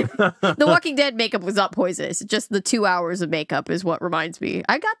 The Walking Dead makeup was not poisonous. Just the 2 hours of makeup is what reminds me.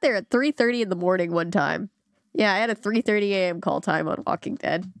 I got there at 3:30 in the morning one time. Yeah, I had a 3:30 a.m. call time on Walking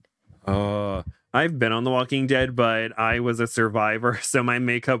Dead. I've been on The Walking Dead, but I was a survivor, so my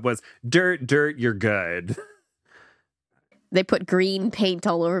makeup was dirt, you're good. They put green paint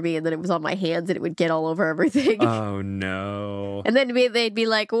all over me, and then it was on my hands, and it would get all over everything. Oh, no. And then they'd be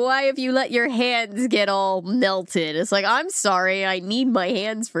like, why have you let your hands get all melted? It's like, I'm sorry, I need my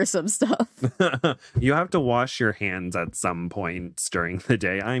hands for some stuff. You have to wash your hands at some points during the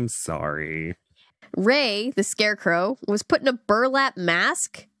day. I'm sorry. Ray, the scarecrow, was put in a burlap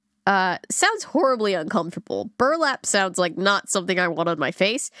mask. Sounds horribly uncomfortable. Burlap sounds like not something I want on my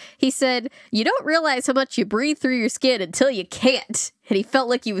face. He said, you don't realize how much you breathe through your skin until you can't. And he felt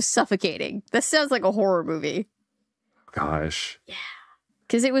like he was suffocating. This sounds like a horror movie. Gosh. Yeah.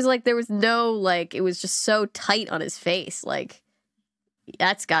 Because it was like there was no, like, it was just so tight on his face. Like,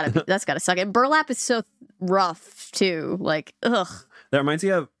 that's gotta suck. And burlap is so rough, too. Like, ugh. That reminds me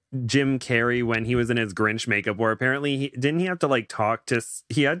of Jim Carrey when he was in his Grinch makeup, where apparently he had to like talk to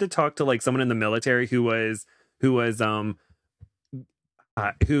like someone in the military who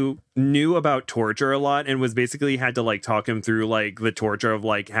knew about torture a lot, and was basically had to like talk him through like the torture of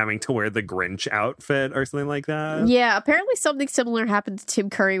like having to wear the Grinch outfit or something like that. Yeah, apparently something similar happened to Tim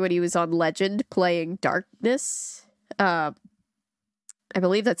Curry when he was on Legend playing Darkness. I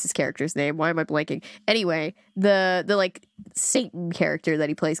believe that's his character's name. Why am I blanking? Anyway, the like Satan character that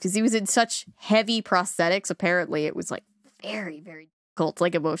he plays, because he was in such heavy prosthetics, apparently it was like very, very difficult,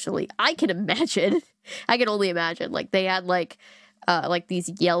 like emotionally. I can only imagine. Like they had like these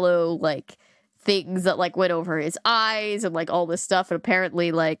yellow like things that like went over his eyes and like all this stuff, and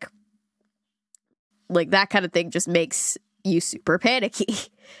apparently like that kind of thing just makes you super panicky.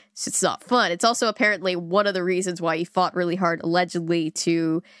 So it's not fun. It's also apparently one of the reasons why he fought really hard, allegedly,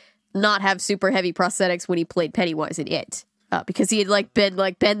 to not have super heavy prosthetics when he played Pennywise in It, because he had been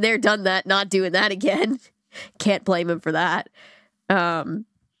there, done that, not doing that again. Can't blame him for that.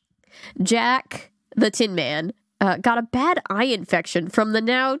 Jack, the Tin Man, got a bad eye infection from the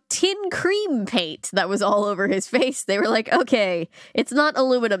now tin cream paint that was all over his face. They were like, okay, it's not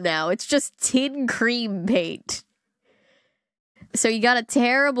aluminum now, it's just tin cream paint. So he got a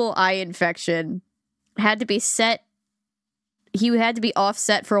terrible eye infection, he had to be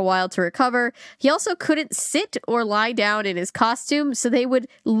offset for a while to recover. He also couldn't sit or lie down in his costume, so they would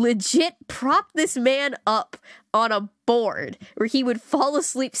legit prop this man up on a board where he would fall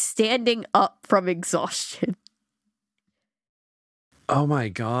asleep standing up from exhaustion. Oh my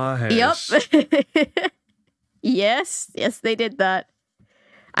gosh. Yep. Yes, they did that.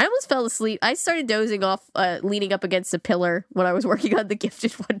 I almost fell asleep. I started dozing off, leaning up against a pillar when I was working on The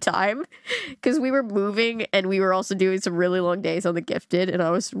Gifted one time, because we were moving and we were also doing some really long days on The Gifted, and I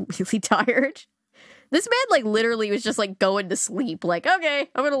was really tired. This man, like, literally was just, like, going to sleep. Like, okay,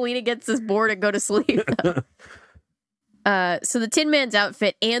 I'm gonna lean against this board and go to sleep. So the Tin Man's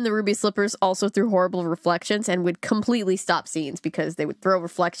outfit and the ruby slippers also threw horrible reflections and would completely stop scenes because they would throw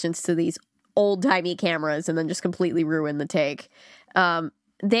reflections to these old-timey cameras and then just completely ruin the take.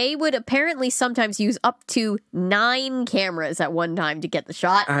 They would apparently sometimes use up to 9 cameras at one time to get the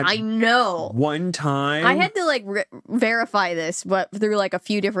shot. I know. One time? I had to, like, verify this, but through, like, a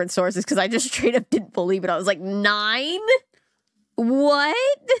few different sources, because I just straight up didn't believe it. I was like, 9?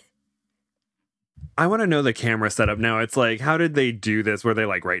 What? I want to know the camera setup now. It's like, how did they do this? Were they,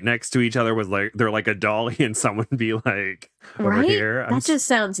 like, right next to each other? Was like they're like a dolly and someone be like over here? That just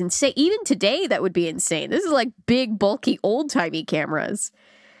sounds insane. Even today, that would be insane. This is like big, bulky, old-timey cameras.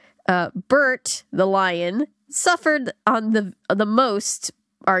 Bert, the lion, suffered on the most,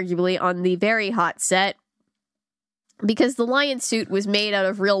 arguably, on the very hot set, because the lion suit was made out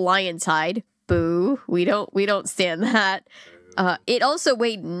of real lion's hide. Boo. We don't stand that. It also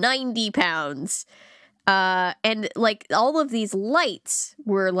weighed 90 pounds. And like all of these lights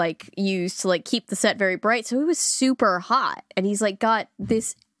were like used to like keep the set very bright. So it was super hot. And he's like got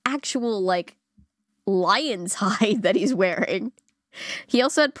this actual like lion's hide that he's wearing. He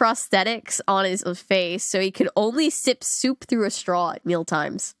also had prosthetics on his face, so he could only sip soup through a straw at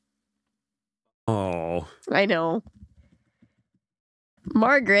mealtimes. Oh. I know.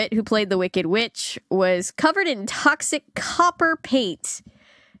 Margaret, who played the Wicked Witch, was covered in toxic copper paint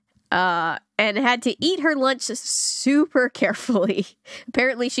and had to eat her lunch super carefully.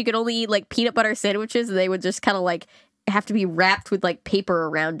 Apparently, she could only eat like peanut butter sandwiches, and they would just kind of like have to be wrapped with like paper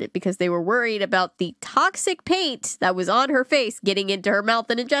around it because they were worried about the toxic paint that was on her face getting into her mouth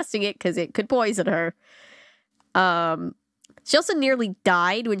and ingesting it because it could poison her. She also nearly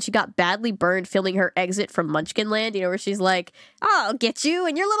died when she got badly burned filming her exit from Munchkinland, where she's like, oh, I'll get you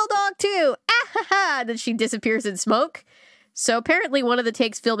and your little dog too. Ah, ha, ha. And then she disappears in smoke. So apparently one of the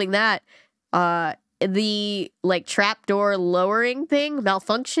takes filming that, the trapdoor lowering thing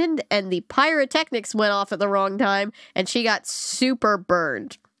malfunctioned and the pyrotechnics went off at the wrong time and she got super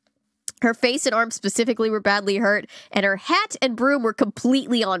burned. Her face and arms specifically were badly hurt, and her hat and broom were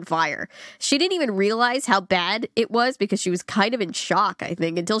completely on fire. She didn't even realize how bad it was because she was kind of in shock, I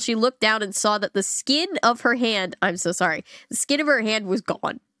think, until she looked down and saw that the skin of her hand, I'm so sorry, the skin of her hand was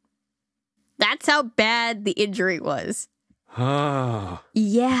gone. That's how bad the injury was.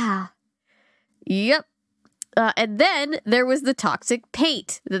 Yeah. Yep. And then there was the toxic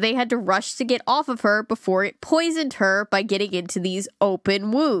paint that they had to rush to get off of her before it poisoned her by getting into these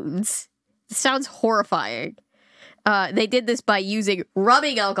open wounds. It sounds horrifying. They did this by using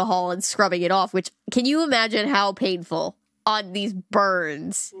rubbing alcohol and scrubbing it off, which, can you imagine how painful on these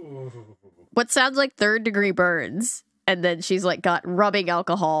burns? What sounds like third-degree burns. And then she's got rubbing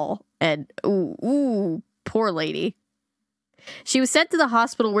alcohol and, ooh, poor lady. She was sent to the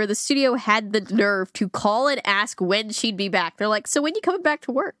hospital where the studio had the nerve to call and ask when she'd be back. They're like, so when you coming back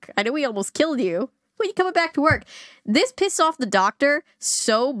to work? I know we almost killed you. When you coming back to work? This pissed off the doctor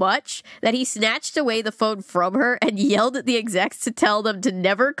so much that he snatched away the phone from her and yelled at the execs to tell them to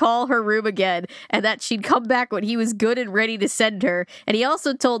never call her room again and that she'd come back when he was good and ready to send her. And he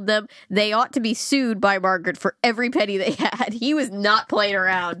also told them they ought to be sued by Margaret for every penny they had. He was not playing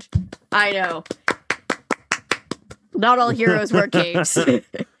around. I know. Not all heroes wear capes.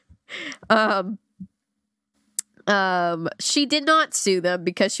 She did not sue them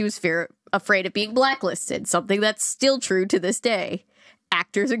because she was afraid of being blacklisted, something that's still true to this day.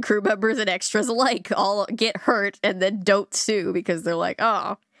 Actors and crew members and extras alike all get hurt and then don't sue because they're like,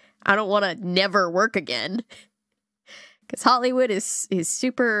 oh, I don't want to never work again. Because Hollywood is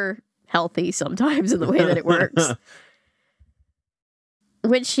super healthy sometimes in the way that it works.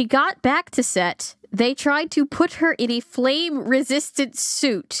 When she got back to set, they tried to put her in a flame-resistant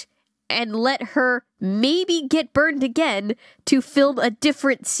suit and let her maybe get burned again to film a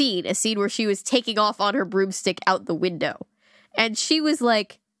different scene, a scene where she was taking off on her broomstick out the window. And she was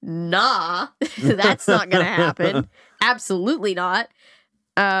like, nah, that's not going to happen. Absolutely not.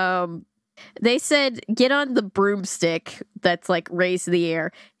 They said, get on the broomstick that's raised in the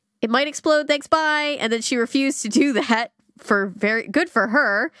air. It might explode, thanks, bye. And then she refused to do that. Very good for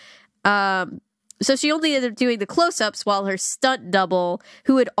her. So she only ended up doing the close-ups while her stunt double,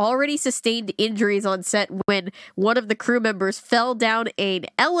 who had already sustained injuries on set when one of the crew members fell down an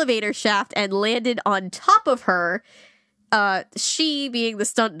elevator shaft and landed on top of her, she, being the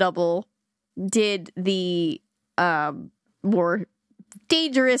stunt double, did the more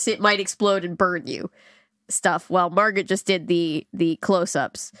dangerous, it might explode and burn you stuff, while Margaret just did the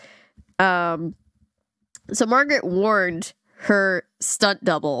close-ups. So Margaret warned her stunt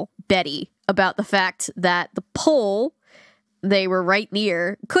double, Betty, about the fact that the pole they were right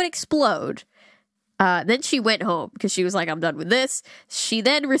near could explode. Then she went home because she was like, I'm done with this. She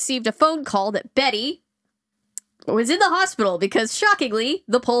then received a phone call that Betty was in the hospital because, shockingly,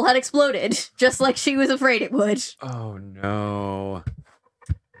 the pole had exploded, just like she was afraid it would. Oh, no.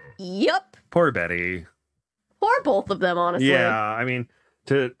 Yup. Poor Betty. Poor both of them, honestly. Yeah, I mean,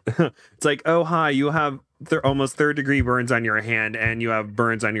 it's like, oh, hi, you have almost third-degree burns on your hand and you have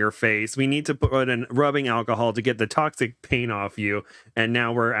burns on your face. We need to put in rubbing alcohol to get the toxic paint off you. And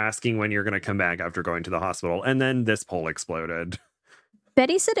now we're asking when you're going to come back after going to the hospital. And then this pole exploded.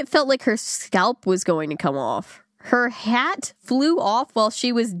 Betty said it felt like her scalp was going to come off. Her hat flew off while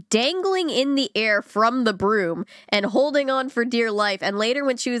she was dangling in the air from the broom and holding on for dear life. And later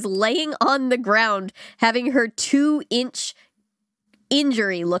when she was laying on the ground, having her 2-inch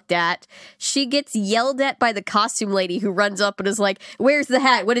injury looked at, she gets yelled at by the costume lady who runs up and is like, where's the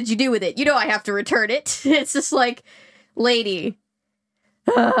hat? What did you do with it? You know I have to return it. It's just like, lady.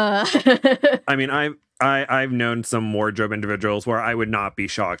 I mean, I've known some wardrobe individuals where I would not be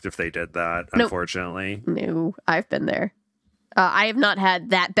shocked if they did that, unfortunately. No, I've been there. I have not had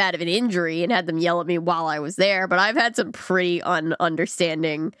that bad of an injury and had them yell at me while I was there, but I've had some pretty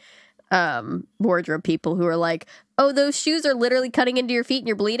understanding wardrobe people who are like, oh, those shoes are literally cutting into your feet and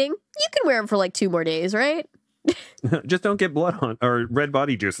you're bleeding? You can wear them for 2 more days, right? Just don't get blood on, or red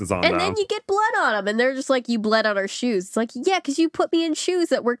body juices on them. And then you get blood on them, and they're just like, you bled on our shoes. It's like, yeah, because you put me in shoes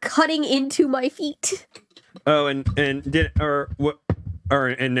that were cutting into my feet. Oh, and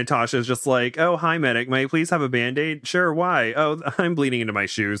Natasha's just like, oh, hi, medic. May I please have a Band-Aid? Sure, why? Oh, I'm bleeding into my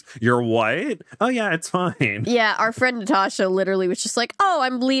shoes. You're what? Oh, yeah, it's fine. Yeah, our friend Natasha literally was just like, oh,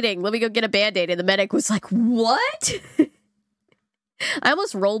 I'm bleeding. Let me go get a Band-Aid. And the medic was like, what? I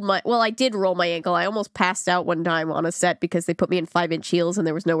almost rolled I did roll my ankle. I almost passed out one time on a set because they put me in 5-inch heels and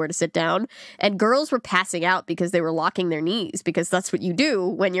there was nowhere to sit down. And girls were passing out because they were locking their knees, because that's what you do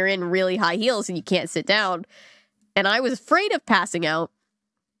when you're in really high heels and you can't sit down. And I was afraid of passing out.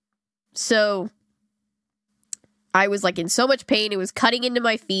 So I was like in so much pain. It was cutting into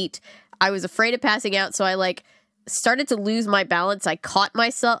my feet. I was afraid of passing out. So I like started to lose my balance. I caught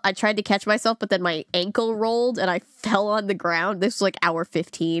myself. I tried to catch myself, but then my ankle rolled and I fell on the ground. This was like hour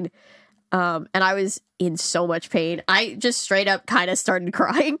 15. And I was in so much pain. I just straight up kind of started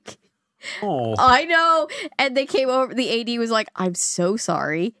crying. Oh, I know. And they came over. The AD was like, I'm so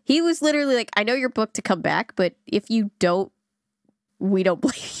sorry. He was literally like, I know you're booked to come back, but if you don't, we don't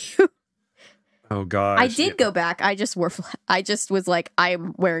blame you. Oh gosh. I did go back. I just was like,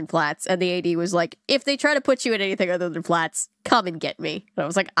 I'm wearing flats. And the AD was like, if they try to put you in anything other than flats, come and get me. And I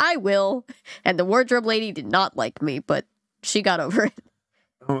was like, I will. And the wardrobe lady did not like me, but she got over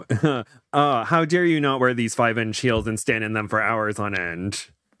it. How dare you not wear these 5-inch heels and stand in them for hours on end?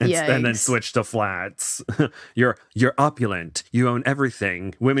 And then switch to flats. You're opulent. You own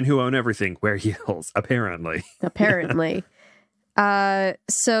everything. Women who own everything wear heels, apparently. Apparently.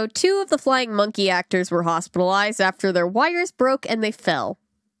 So 2 of the flying monkey actors were hospitalized after their wires broke and they fell.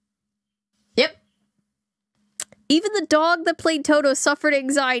 Yep. Even the dog that played Toto suffered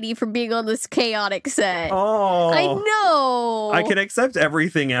anxiety from being on this chaotic set. Oh. I know. I can accept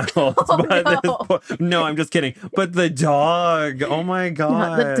everything else. Oh, but no, I'm just kidding. But the dog. Oh my god.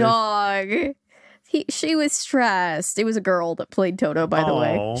 Not the dog. She was stressed. It was a girl that played Toto, by the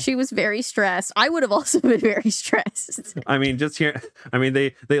way. She was very stressed. I would have also been very stressed. I mean, just here. I mean,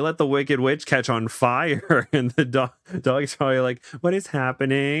 they let the Wicked Witch catch on fire, and the dog's probably like, "What is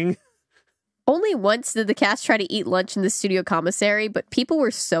happening?" Only once did the cast try to eat lunch in the studio commissary, but people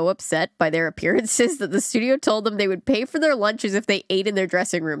were so upset by their appearances that the studio told them they would pay for their lunches if they ate in their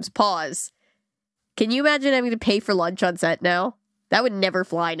dressing rooms. Pause. Can you imagine having to pay for lunch on set now? That would never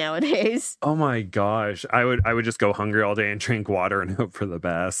fly nowadays. Oh my gosh. I would just go hungry all day and drink water and hope for the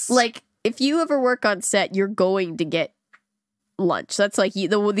best. Like, if you ever work on set, you're going to get lunch. That's like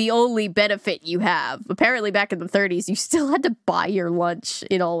the only benefit you have. Apparently back in the 30s, you still had to buy your lunch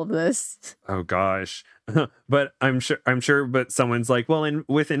in all of this. Oh gosh. But I'm sure but someone's like, well,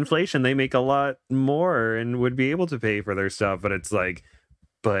 with inflation, they make a lot more and would be able to pay for their stuff. But it's like,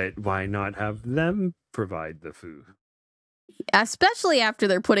 but why not have them provide the food? Especially after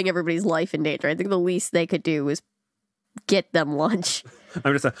they're putting everybody's life in danger. I think the least they could do was get them lunch.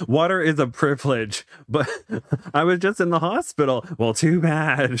 I'm just saying, water is a privilege, but I was just in the hospital. Well, too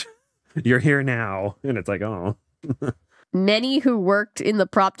bad. You're here now. And it's like, oh. Many who worked in the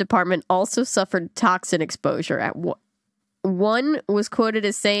prop department also suffered toxin exposure. One was quoted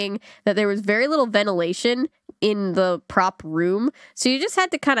as saying that there was very little ventilation in the prop room, so you just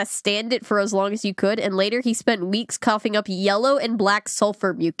had to kind of stand it for as long as you could, and later he spent weeks coughing up yellow and black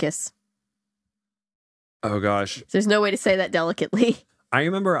sulfur mucus. Oh gosh. There's no way to say that delicately. I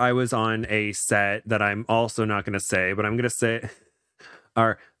remember I was on a set that I'm also not going to say, but I'm going to say,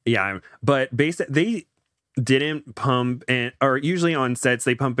 but basically they didn't pump in, or usually on sets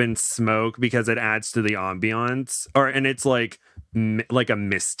they pump in smoke because it adds to the ambiance, and it's like a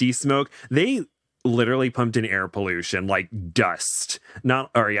misty smoke. They literally pumped in air pollution, like dust.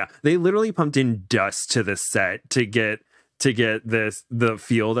 They literally pumped in dust to the set to get the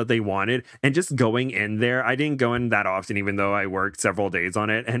feel that they wanted. And just going in there, I didn't go in that often, even though I worked several days on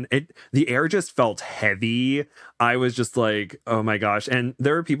it, and the air just felt heavy. I was just like, oh my gosh. And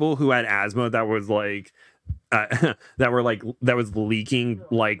there were people who had asthma that was like that was leaking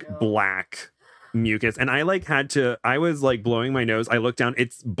like black mucus, and I was like blowing my nose. I looked down,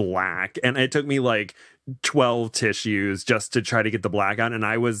 it's black, and it took me like 12 tissues just to try to get the black out, and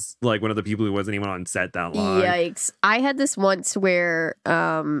I was like one of the people who wasn't even on set that long. Yikes. I had this once where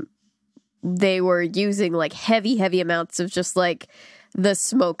they were using like heavy amounts of just like the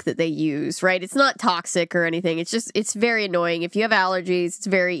smoke that they use, right? It's not toxic or anything. It's very annoying. If you have allergies,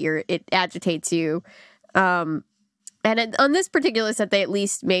 it agitates you. And on this particular set, they at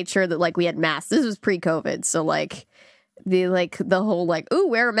least made sure that like we had masks. This was pre-COVID, so like the whole like, ooh,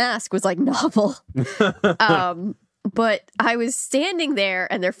 wear a mask was like novel. But I was standing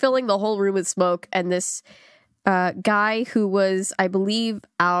there, and they're filling the whole room with smoke, and this guy who was, I believe,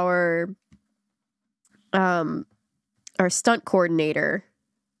 our stunt coordinator.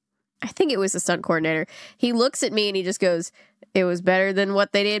 I think it was the stunt coordinator. He looks at me and he just goes, "It was better than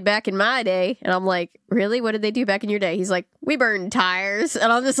what they did back in my day." And I'm like, really? What did they do back in your day? He's like, "We burned tires."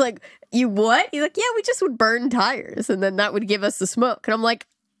 And I'm just like, you what? He's like, "Yeah, we just would burn tires. And then that would give us the smoke." And I'm like,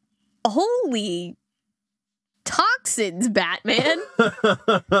 holy toxins, Batman.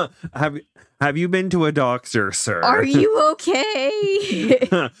 Have you been to a doctor, sir? Are you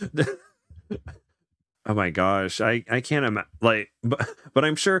okay? Oh my gosh, I can't imagine. Like, but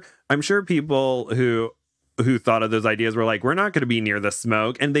I'm sure people who thought of those ideas were like, we're not going to be near the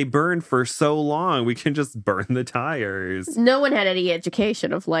smoke, and they burned for so long. We can just burn the tires. No one had any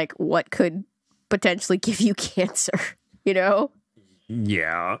education of like what could potentially give you cancer, you know?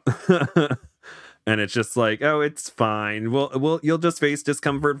 Yeah. And it's just like, oh, it's fine. You'll just face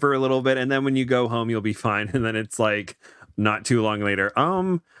discomfort for a little bit, and then when you go home, you'll be fine. And then it's like, not too long later,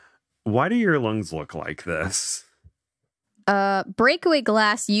 why do your lungs look like this? Breakaway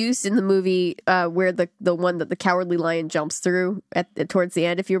glass used in the movie where the one that the Cowardly Lion jumps through towards the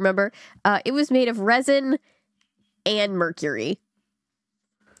end, if you remember, it was made of resin and mercury.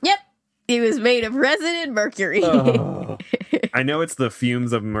 Yep, it was made of resin and mercury. Oh. I know it's the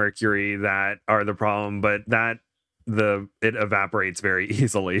fumes of mercury that are the problem, but it evaporates very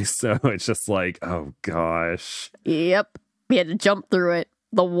easily, so it's just like, oh gosh. Yep, we had to jump through it.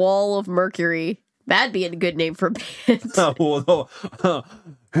 The Wall of Mercury. That'd be a good name for a band.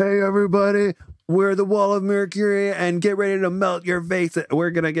 Hey, everybody, we're the Wall of Mercury, and get ready to melt your face.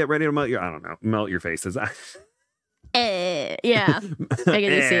 We're going to get ready to melt your faces. Yeah. I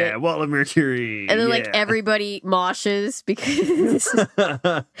can just see it. Wall of Mercury. And then, like, everybody moshes because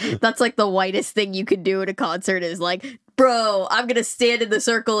that's, like, the whitest thing you can do at a concert is, like, bro, I'm going to stand in the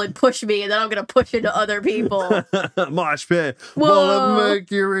circle and push me, and then I'm going to push into other people. Mosh pit. Whoa. Wall of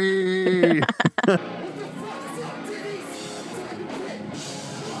Mercury.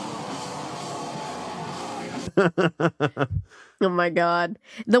 Oh my god.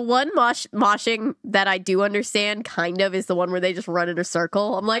 The one moshing that I do understand kind of is the one where they just run in a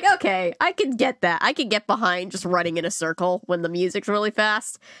circle. I'm like, okay, I can get that. I can get behind just running in a circle when the music's really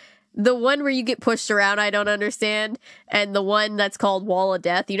fast. The one where you get pushed around, I don't understand. And the one that's called Wall of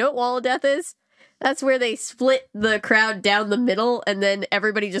Death. You know what Wall of Death is? That's where they split the crowd down the middle and then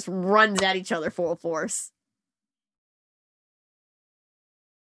everybody just runs at each other full force.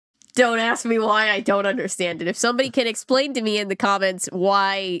 Don't ask me why, I don't understand it. If somebody can explain to me in the comments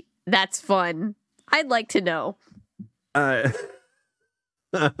why that's fun, I'd like to know. Not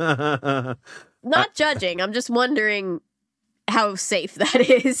judging, I'm just wondering how safe that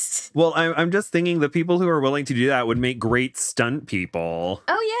is. Well, I'm just thinking the people who are willing to do that would make great stunt people.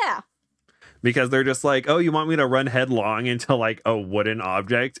 Oh, yeah. Because they're just like, oh, you want me to run headlong into like a wooden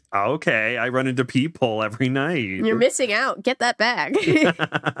object? Okay, I run into people every night. You're missing out. Get that bag.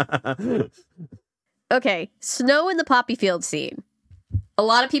 Okay, snow in the poppy field scene. A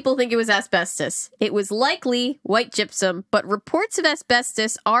lot of people think it was asbestos. It was likely white gypsum, but reports of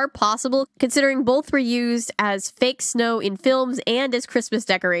asbestos are possible considering both were used as fake snow in films and as Christmas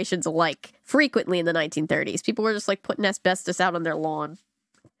decorations alike, frequently in the 1930s. People were just like putting asbestos out on their lawn.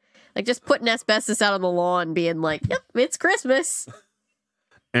 Like, just putting asbestos out on the lawn, being like, yep, it's Christmas.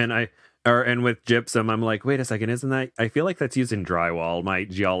 And with gypsum, I'm like, wait a second, isn't that... I feel like that's used in drywall. My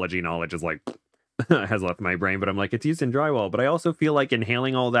geology knowledge is like, has left my brain, but I'm like, it's used in drywall. But I also feel like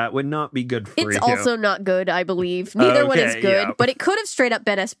inhaling all that would not be good for you. It's also not good, I believe. Neither one is good, yeah. But it could have straight up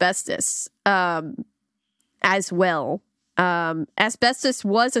been asbestos as well. Asbestos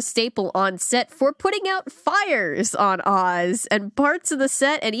was a staple on set for putting out fires on Oz, and parts of the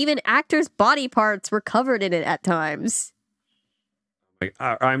set and even actors' body parts were covered in it at times. Like,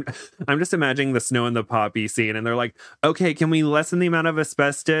 I'm just imagining the snow and the poppy scene, and they're like, okay, can we lessen the amount of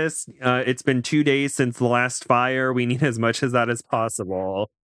asbestos? It's been 2 days since the last fire. We need as much as that as possible.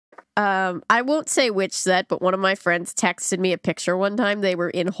 I won't say which set, but one of my friends texted me a picture one time. They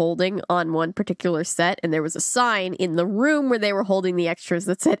were in holding on one particular set, and there was a sign in the room where they were holding the extras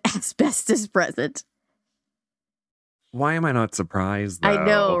that said asbestos present. Why am I not surprised, though? I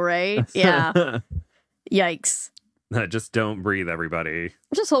know, right? Yeah. Yikes. Just don't breathe, everybody.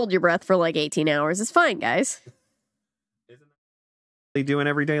 Just hold your breath for like 18 hours. It's fine, guys. Isn't that what they do in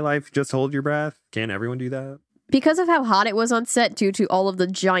everyday life? Just hold your breath? Can't everyone do that? Because of how hot it was on set due to all of the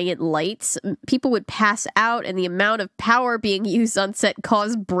giant lights, people would pass out, and the amount of power being used on set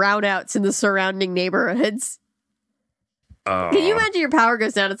caused brownouts in the surrounding neighborhoods. Can you imagine your power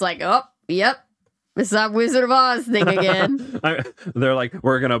goes down? It's like, oh, yep, it's that Wizard of Oz thing again. They're like,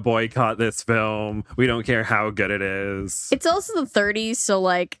 we're going to boycott this film. We don't care how good it is. It's also the 30s, so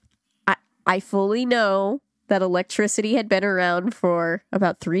like, I fully know that electricity had been around for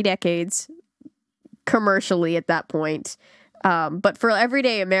about 3 decades. Commercially at that point. But for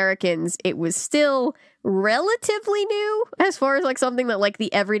everyday Americans, it was still relatively new as far as like something that like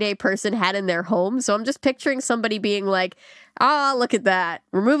the everyday person had in their home. So I'm just picturing somebody being like, look at that.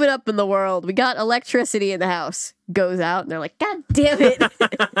 We're moving up in the world. We got electricity in the house. Goes out and they're like, God damn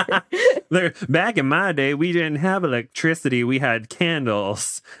it. Back in my day, we didn't have electricity. We had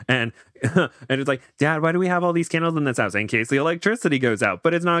candles. And it's like, Dad, why do we have all these candles in this house? In case the electricity goes out.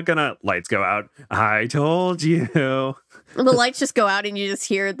 But it's not gonna. Lights go out. I told you. And the lights just go out and you just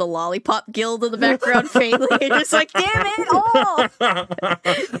hear the Lollipop Guild in the background faintly. You're just like, damn it.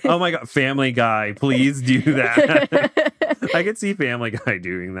 Oh my God. Family Guy, please do that. I could see Family Guy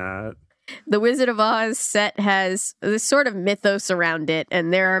doing that. The Wizard of Oz set has this sort of mythos around it,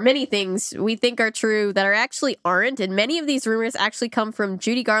 and there are many things we think are true that actually aren't, and many of these rumors actually come from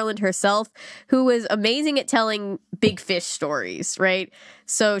Judy Garland herself, who was amazing at telling big fish stories, right?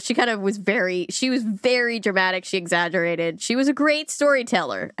 So she kind of was very dramatic, she exaggerated. She was a great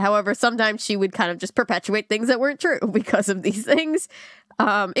storyteller. However, sometimes she would kind of just perpetuate things that weren't true because of these things.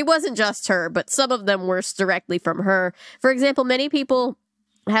 It wasn't just her, but some of them were directly from her. For example, many people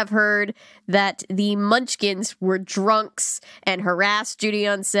have heard that the Munchkins were drunks and harassed Judy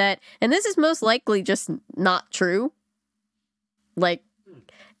on set, and this is most likely just not true. Like,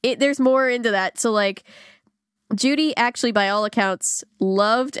 there's more into that. So, like, Judy actually, by all accounts,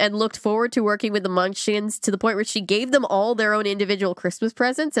 loved and looked forward to working with the Munchkins to the point where she gave them all their own individual Christmas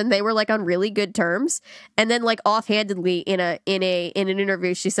presents, and they were like on really good terms. And then, like, offhandedly in an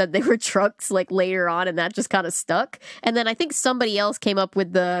interview, she said they were drunks like later on, and that just kind of stuck. And then I think somebody else came up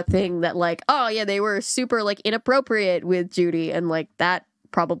with the thing that like, oh yeah, they were super like inappropriate with Judy, and like that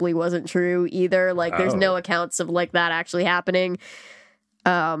probably wasn't true either. Like, there's no accounts of like that actually happening,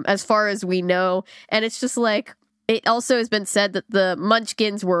 as far as we know. And it's just like, it also has been said that the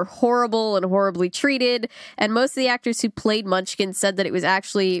Munchkins were horrible and horribly treated, and most of the actors who played Munchkins said that it was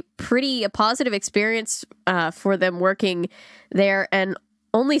actually a positive experience for them working there, and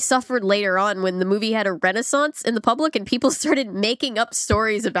only suffered later on when the movie had a renaissance in the public and people started making up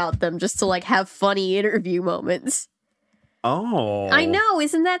stories about them just to like have funny interview moments. Oh. I know,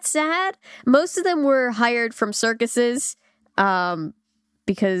 isn't that sad? Most of them were hired from circuses,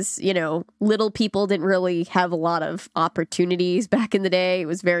 because, you know, little people didn't really have a lot of opportunities back in the day. It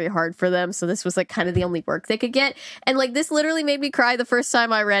was very hard for them. So this was like kind of the only work they could get. And like, this literally made me cry the first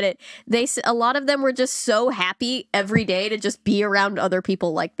time I read it. A lot of them were just so happy every day to just be around other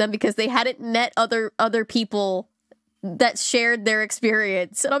people like them because they hadn't met other people that shared their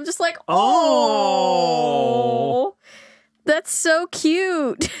experience. And I'm just like, oh, that's so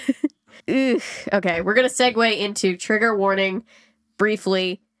cute. Ugh. Okay, we're going to segue into trigger warning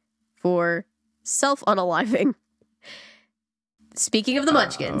briefly for self-unaliving. Speaking of the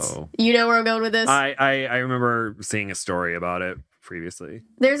Munchkins, you know where I'm going with this? I remember seeing a story about it previously.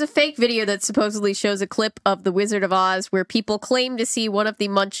 There's a fake video that supposedly shows a clip of The Wizard of Oz where people claim to see one of the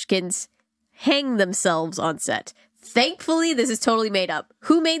Munchkins hang themselves on set. Thankfully, this is totally made up.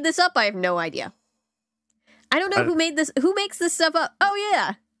 Who made this up? I have no idea. I don't know who made this. Who makes this stuff up? Oh,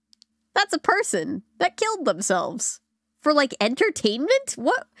 yeah. That's a person that killed themselves. For, like, entertainment?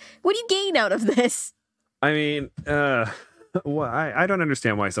 What do you gain out of this? I mean, well, I don't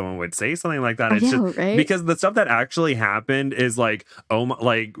understand why someone would say something like that. It's just right? Because the stuff that actually happened is like,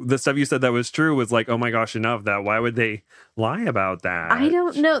 like the stuff you said that was true was like, oh my gosh, enough. That why would they lie about that? I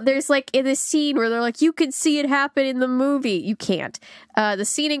don't know. There's like in this scene where they're like, you could see it happen in the movie. You can't. The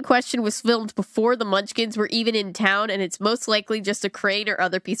scene in question was filmed before the Munchkins were even in town, and it's most likely just a crane or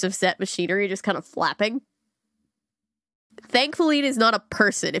other piece of set machinery just kind of flapping. Thankfully, it is not a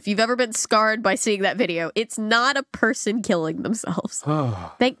person. If you've ever been scarred by seeing that video, it's not a person killing themselves.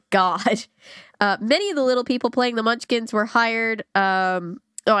 Thank God. Many of the little people playing the Munchkins were hired. I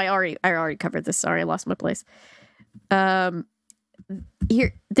already covered this. Sorry, I lost my place. There's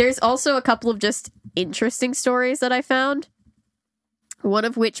also a couple of just interesting stories that I found. One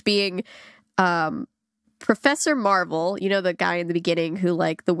of which being Professor Marvel, you know, the guy in the beginning who,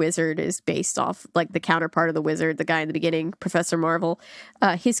 like, the wizard is based off, like, the counterpart of the wizard, the guy in the beginning, Professor Marvel.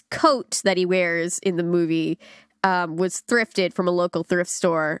 His coat that he wears in the movie was thrifted from a local thrift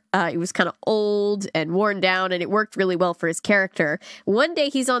store. It was kind of old and worn down, and it worked really well for his character. One day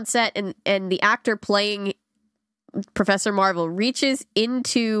he's on set, and the actor playing Professor Marvel reaches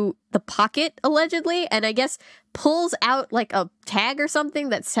into the pocket, allegedly, and I guess pulls out, like, a tag or something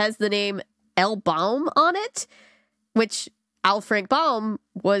that says the name L. Baum on it, which Al Frank Baum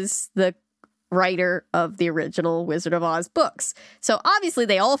was the writer of the original Wizard of Oz books. So obviously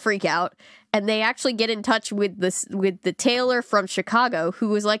they all freak out, and they actually get in touch with the tailor from Chicago, who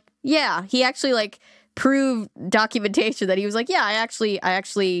was like, yeah, he actually like proved documentation that he was like, yeah, I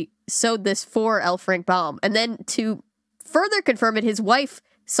actually sewed this for L. Frank Baum. And then to further confirm it, his wife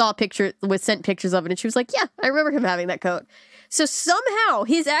saw a picture, was sent pictures of it, and she was like, yeah, I remember him having that coat. So somehow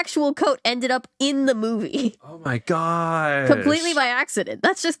his actual coat ended up in the movie. Oh my god. Completely by accident.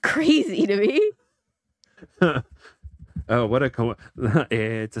 That's just crazy to me. Oh, what a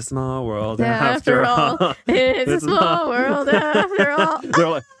it's a small world after all. It's a small world after all.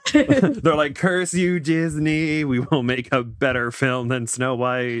 They're like, curse you, Disney. We will make a better film than Snow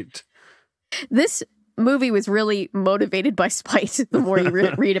White. This movie was really motivated by spite the more you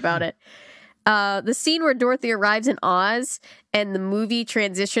read about it. The scene where Dorothy arrives in Oz and the movie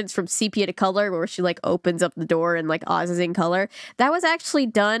transitions from sepia to color, where she like opens up the door and like Oz is in color, that was actually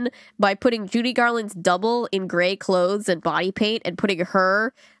done by putting Judy Garland's double in gray clothes and body paint and putting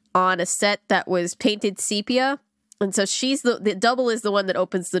her on a set that was painted sepia. And so she's the double is the one that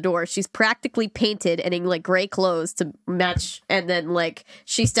opens the door. She's practically painted and in like gray clothes to match. And then like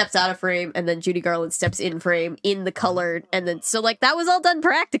she steps out of frame and then Judy Garland steps in frame in the colored. And then so like that was all done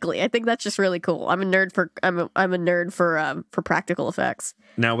practically. I think that's just really cool. I'm a nerd for practical effects.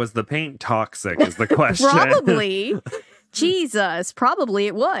 Now, was the paint toxic is the question. Probably. Jesus, probably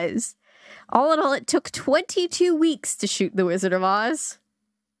it was. All in all, it took 22 weeks to shoot The Wizard of Oz.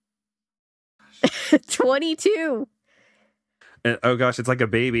 22. Oh gosh, it's like a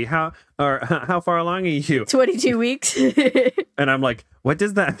baby. How far along are you? 22 weeks. And I'm like, what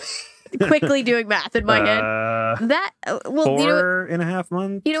does that mean? Quickly doing math in my head. That well, 4.5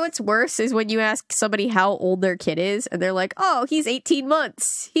 months. You know what's worse is when you ask somebody how old their kid is, and they're like, "Oh, he's 18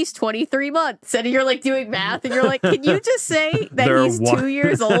 months. He's 23 months," and you're like doing math, and you're like, "Can you just say that he's 2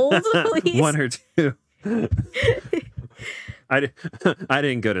 years old, please?" 1 or 2. I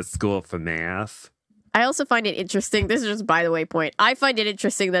didn't go to school for math. I also find it interesting. This is just by the way point. I find it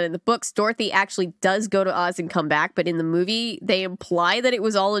interesting that in the books, Dorothy actually does go to Oz and come back, but in the movie, they imply that it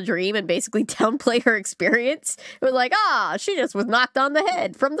was all a dream and basically downplay her experience. It was like, she just was knocked on the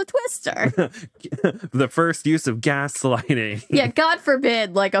head from the twister. The first use of gaslighting. Yeah, God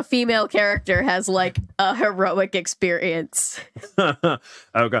forbid, like a female character has like a heroic experience.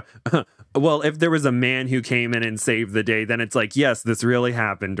 Oh god. Well, if there was a man who came in and saved the day, then it's like, yes, this really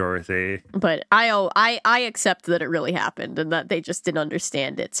happened, Dorothy. But I accept that it really happened and that they just didn't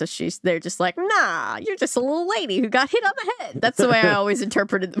understand it. So they're just like, nah, you're just a little lady who got hit on the head. That's the way I always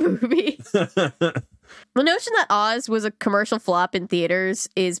interpreted the movie. The notion that Oz was a commercial flop in theaters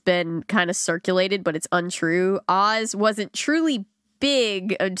has been kind of circulated, but it's untrue. Oz wasn't truly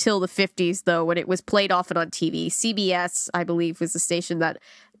big until the 50s, though, when it was played often on TV. CBS, I believe, was the station that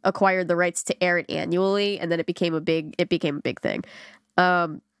acquired the rights to air it annually, and then it became a big thing.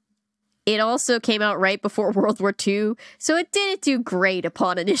 It also came out right before World War II, so it didn't do great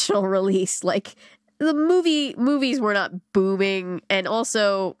upon initial release. Like, the movies were not booming, and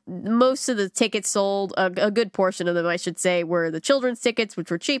also most of the tickets sold, a good portion of them, I should say, were the children's tickets, which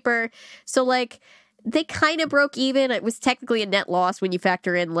were cheaper. So, like, they kind of broke even. It was technically a net loss when you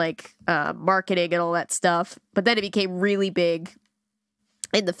factor in, like, marketing and all that stuff, but then it became really big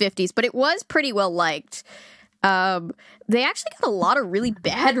in the 50s, but it was pretty well liked. They actually got a lot of really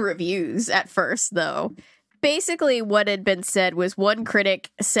bad reviews at first, though. Basically, what had been said was one critic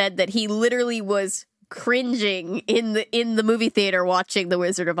said that he literally was cringing in the movie theater watching The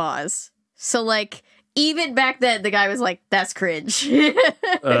Wizard of Oz. So, like, even back then, the guy was like, "That's cringe."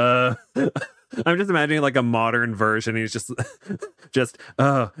 I'm just imagining like a modern version. He's just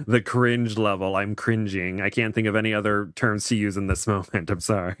the cringe level. I'm cringing. I can't think of any other terms to use in this moment. I'm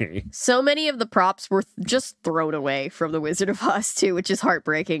sorry. So many of the props were just thrown away from The Wizard of Oz too, which is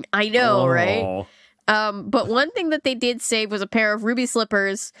heartbreaking. I know, right? But one thing that they did save was a pair of ruby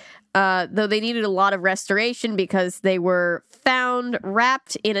slippers, though they needed a lot of restoration because they were found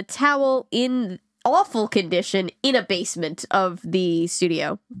wrapped in a towel in awful condition in a basement of the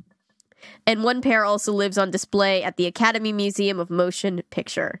studio. And one pair also lives on display at the Academy Museum of Motion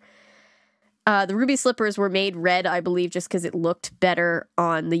Picture. The ruby slippers were made red, I believe, just because it looked better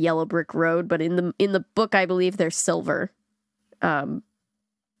on the yellow brick road. But in the book, I believe they're silver. Yeah.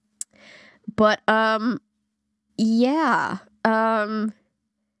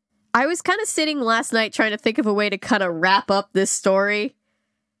 I was kind of sitting last night trying to think of a way to kind of wrap up this story.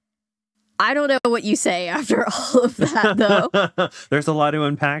 I don't know what you say after all of that, though. There's a lot to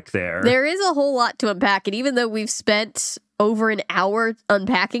unpack there. There is a whole lot to unpack. And even though we've spent over an hour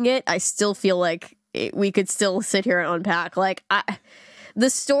unpacking it, I still feel like we could still sit here and unpack. Like,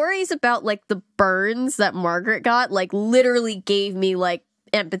 the stories about, like, the burns that Margaret got, like, literally gave me, like,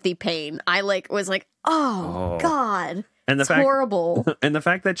 empathy pain. I, like, was like, oh. God. And the It's horrible. And the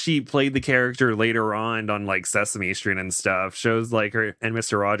fact that she played the character later on like Sesame Street and stuff shows like her, and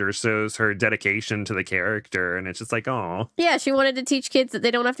Mr. Rogers shows her dedication to the character, and it's just like, oh yeah, she wanted to teach kids that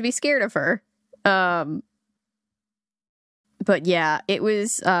they don't have to be scared of her. But yeah, it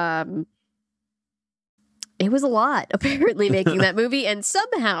was a lot, apparently, making that movie, and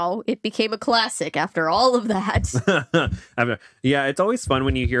somehow it became a classic after all of that. Yeah, it's always fun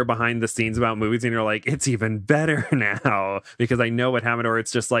when you hear behind the scenes about movies and you're like, it's even better now because I know what happened, or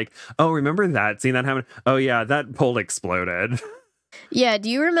it's just like, oh, remember that scene that happened? Oh yeah, that pole exploded. Yeah, do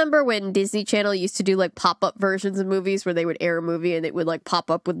you remember when Disney Channel used to do like pop-up versions of movies where they would air a movie and it would like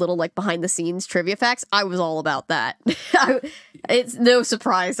pop up with little like behind-the-scenes trivia facts? I was all about that. It's no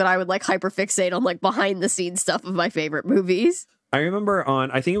surprise that I would like hyperfixate on like behind-the-scenes stuff of my favorite movies. I remember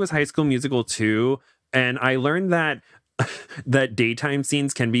I think it was High School Musical 2, and I learned that that daytime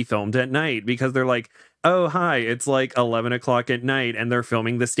scenes can be filmed at night because they're like, oh, hi, it's like 11 o'clock at night and they're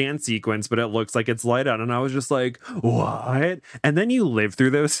filming the stand sequence, but it looks like it's light out. And I was just like, what? And then you live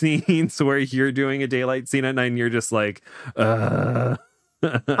through those scenes where you're doing a daylight scene at night and you're just like, I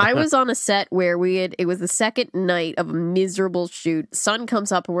was on a set where it was the second night of a miserable shoot. Sun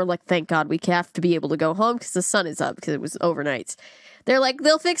comes up and we're like, thank God we have to be able to go home because the sun is up because it was overnights. They're like,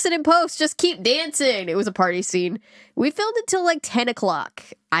 they'll fix it in post. Just keep dancing. It was a party scene. We filmed it till like 10 o'clock.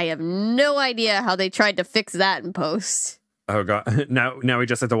 I have no idea how they tried to fix that in post. Oh, God. Now we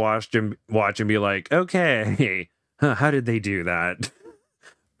just have to watch and be like, okay, how did they do that?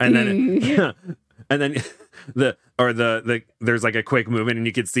 And then, there's like a quick movement and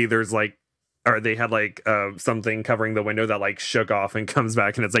you could see there's like, or they had like something covering the window that like shook off and comes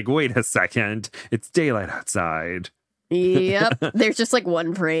back. And it's like, wait a second, it's daylight outside. Yep. There's just like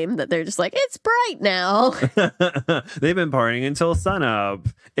one frame that they're just like, it's bright now. They've been partying until sunup.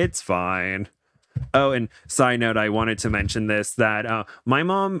 It's fine. Oh, and side note, I wanted to mention this, that my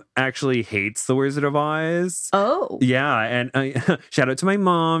mom actually hates The Wizard of Oz. Oh. Yeah, and shout out to my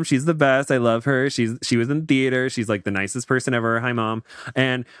mom. She's the best. I love her. She was in theater. She's like the nicest person ever. Hi, Mom.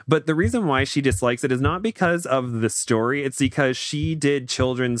 But the reason why she dislikes it is not because of the story. It's because she did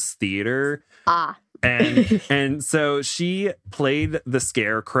children's theater. Ah. And so she played the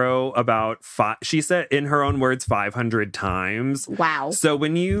Scarecrow about she said in her own words 500 times. Wow. So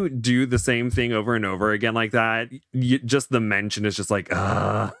when you do the same thing over and over again like that, just the mention is just like,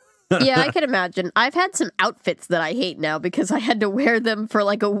 Yeah, I can imagine. I've had some outfits that I hate now because I had to wear them for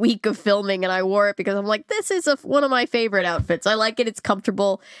like a week of filming, and I wore it because I'm like, this is one of my favorite outfits. I like it. It's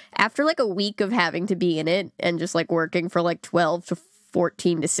comfortable. After like a week of having to be in it and just like working for like 12 to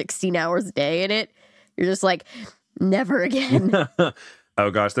 14 to 16 hours a day in it, you're just like, never again.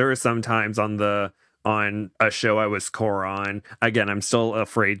 Oh gosh, there were some times on a show I was core on. Again, I'm still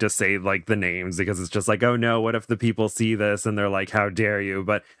afraid to say like the names because it's just like, oh no, what if the people see this and they're like, how dare you?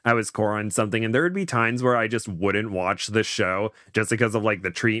 But I was core on something, and there would be times where I just wouldn't watch the show just because of like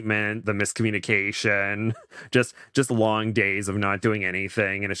the treatment, the miscommunication, just long days of not doing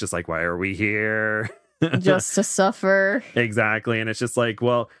anything, and it's just like, why are we here? Just to suffer. Exactly. And it's just like,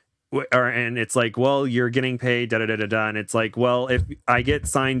 well, and it's like, well, you're getting paid, da-da-da-da-da. And it's like, well, if I get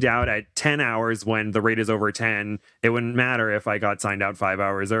signed out at 10 hours when the rate is over 10, it wouldn't matter if I got signed out 5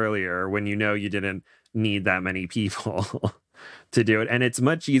 hours earlier when you know you didn't need that many people to do it. And it's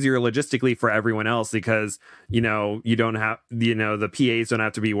much easier logistically for everyone else because, you don't have, the PAs don't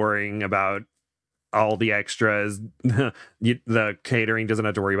have to be worrying about all the extras. The catering doesn't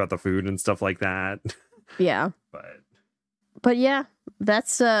have to worry about the food and stuff like that. Yeah. But yeah,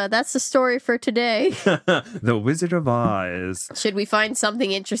 that's the story for today. The Wizard of Oz. Should we find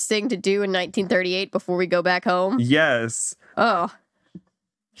something interesting to do in 1938 before we go back home? Yes. Oh.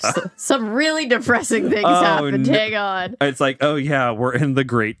 Some really depressing things happened. No. Hang on. It's like, oh yeah, we're in the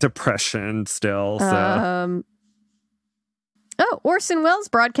Great Depression still. So. Orson Welles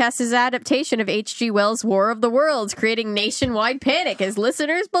broadcasts his adaptation of H.G. Wells' War of the Worlds, creating nationwide panic as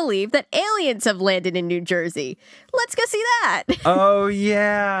listeners believe that aliens have landed in New Jersey. Let's go see that. Oh,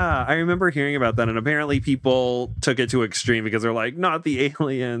 yeah. I remember hearing about that, and apparently people took it to extreme because they're like, not the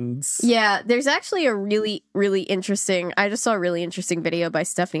aliens. Yeah, there's actually a really, really interesting, I just saw a really interesting video by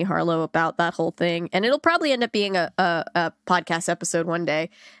Stephanie Harlow about that whole thing, and it'll probably end up being a podcast episode one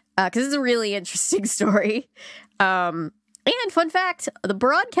day, because it's a really interesting story. And fun fact, the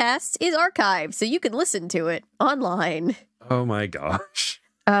broadcast is archived, so you can listen to it online. Oh my gosh.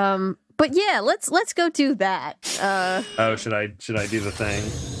 But yeah, let's go do that. Should I do the thing?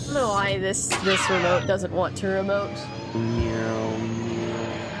 I don't know why this remote doesn't want to remote.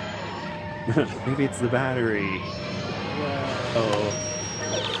 Maybe it's the battery. Yeah.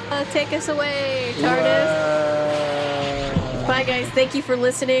 Oh. Take us away, TARDIS. Bye, guys. Thank you for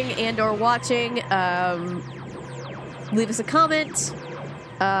listening and or watching. Leave us a comment.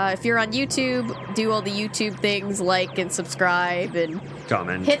 If you're on YouTube, do all the YouTube things, like and subscribe and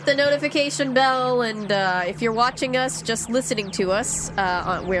comment. Hit the notification bell. And if you're watching us, just listening to us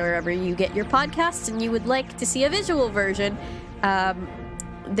on wherever you get your podcasts and you would like to see a visual version,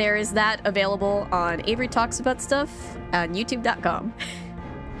 there is that available on Avery Talks About Stuff on youtube.com.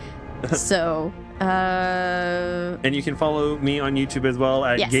 So... and you can follow me on YouTube as well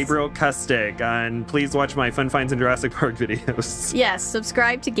at Gabriel Custic, and please watch my Fun Finds in Jurassic Park videos. Yes,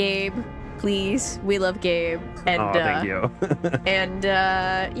 subscribe to Gabe, please. We love Gabe. And, thank you. And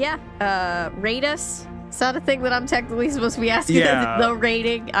rate us. It's not a thing that I'm technically supposed to be asking. The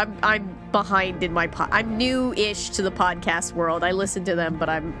rating. I'm behind in my I'm new-ish to the podcast world. I listen to them, but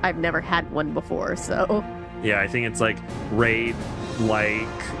I've never had one before, so. Yeah, I think it's like rate, like,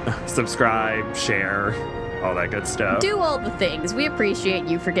 subscribe, share, all that good stuff. Do all the things. We appreciate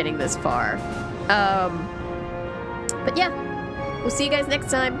you for getting this far. But yeah, we'll see you guys next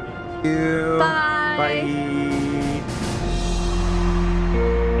time. Thank you. Bye. Bye.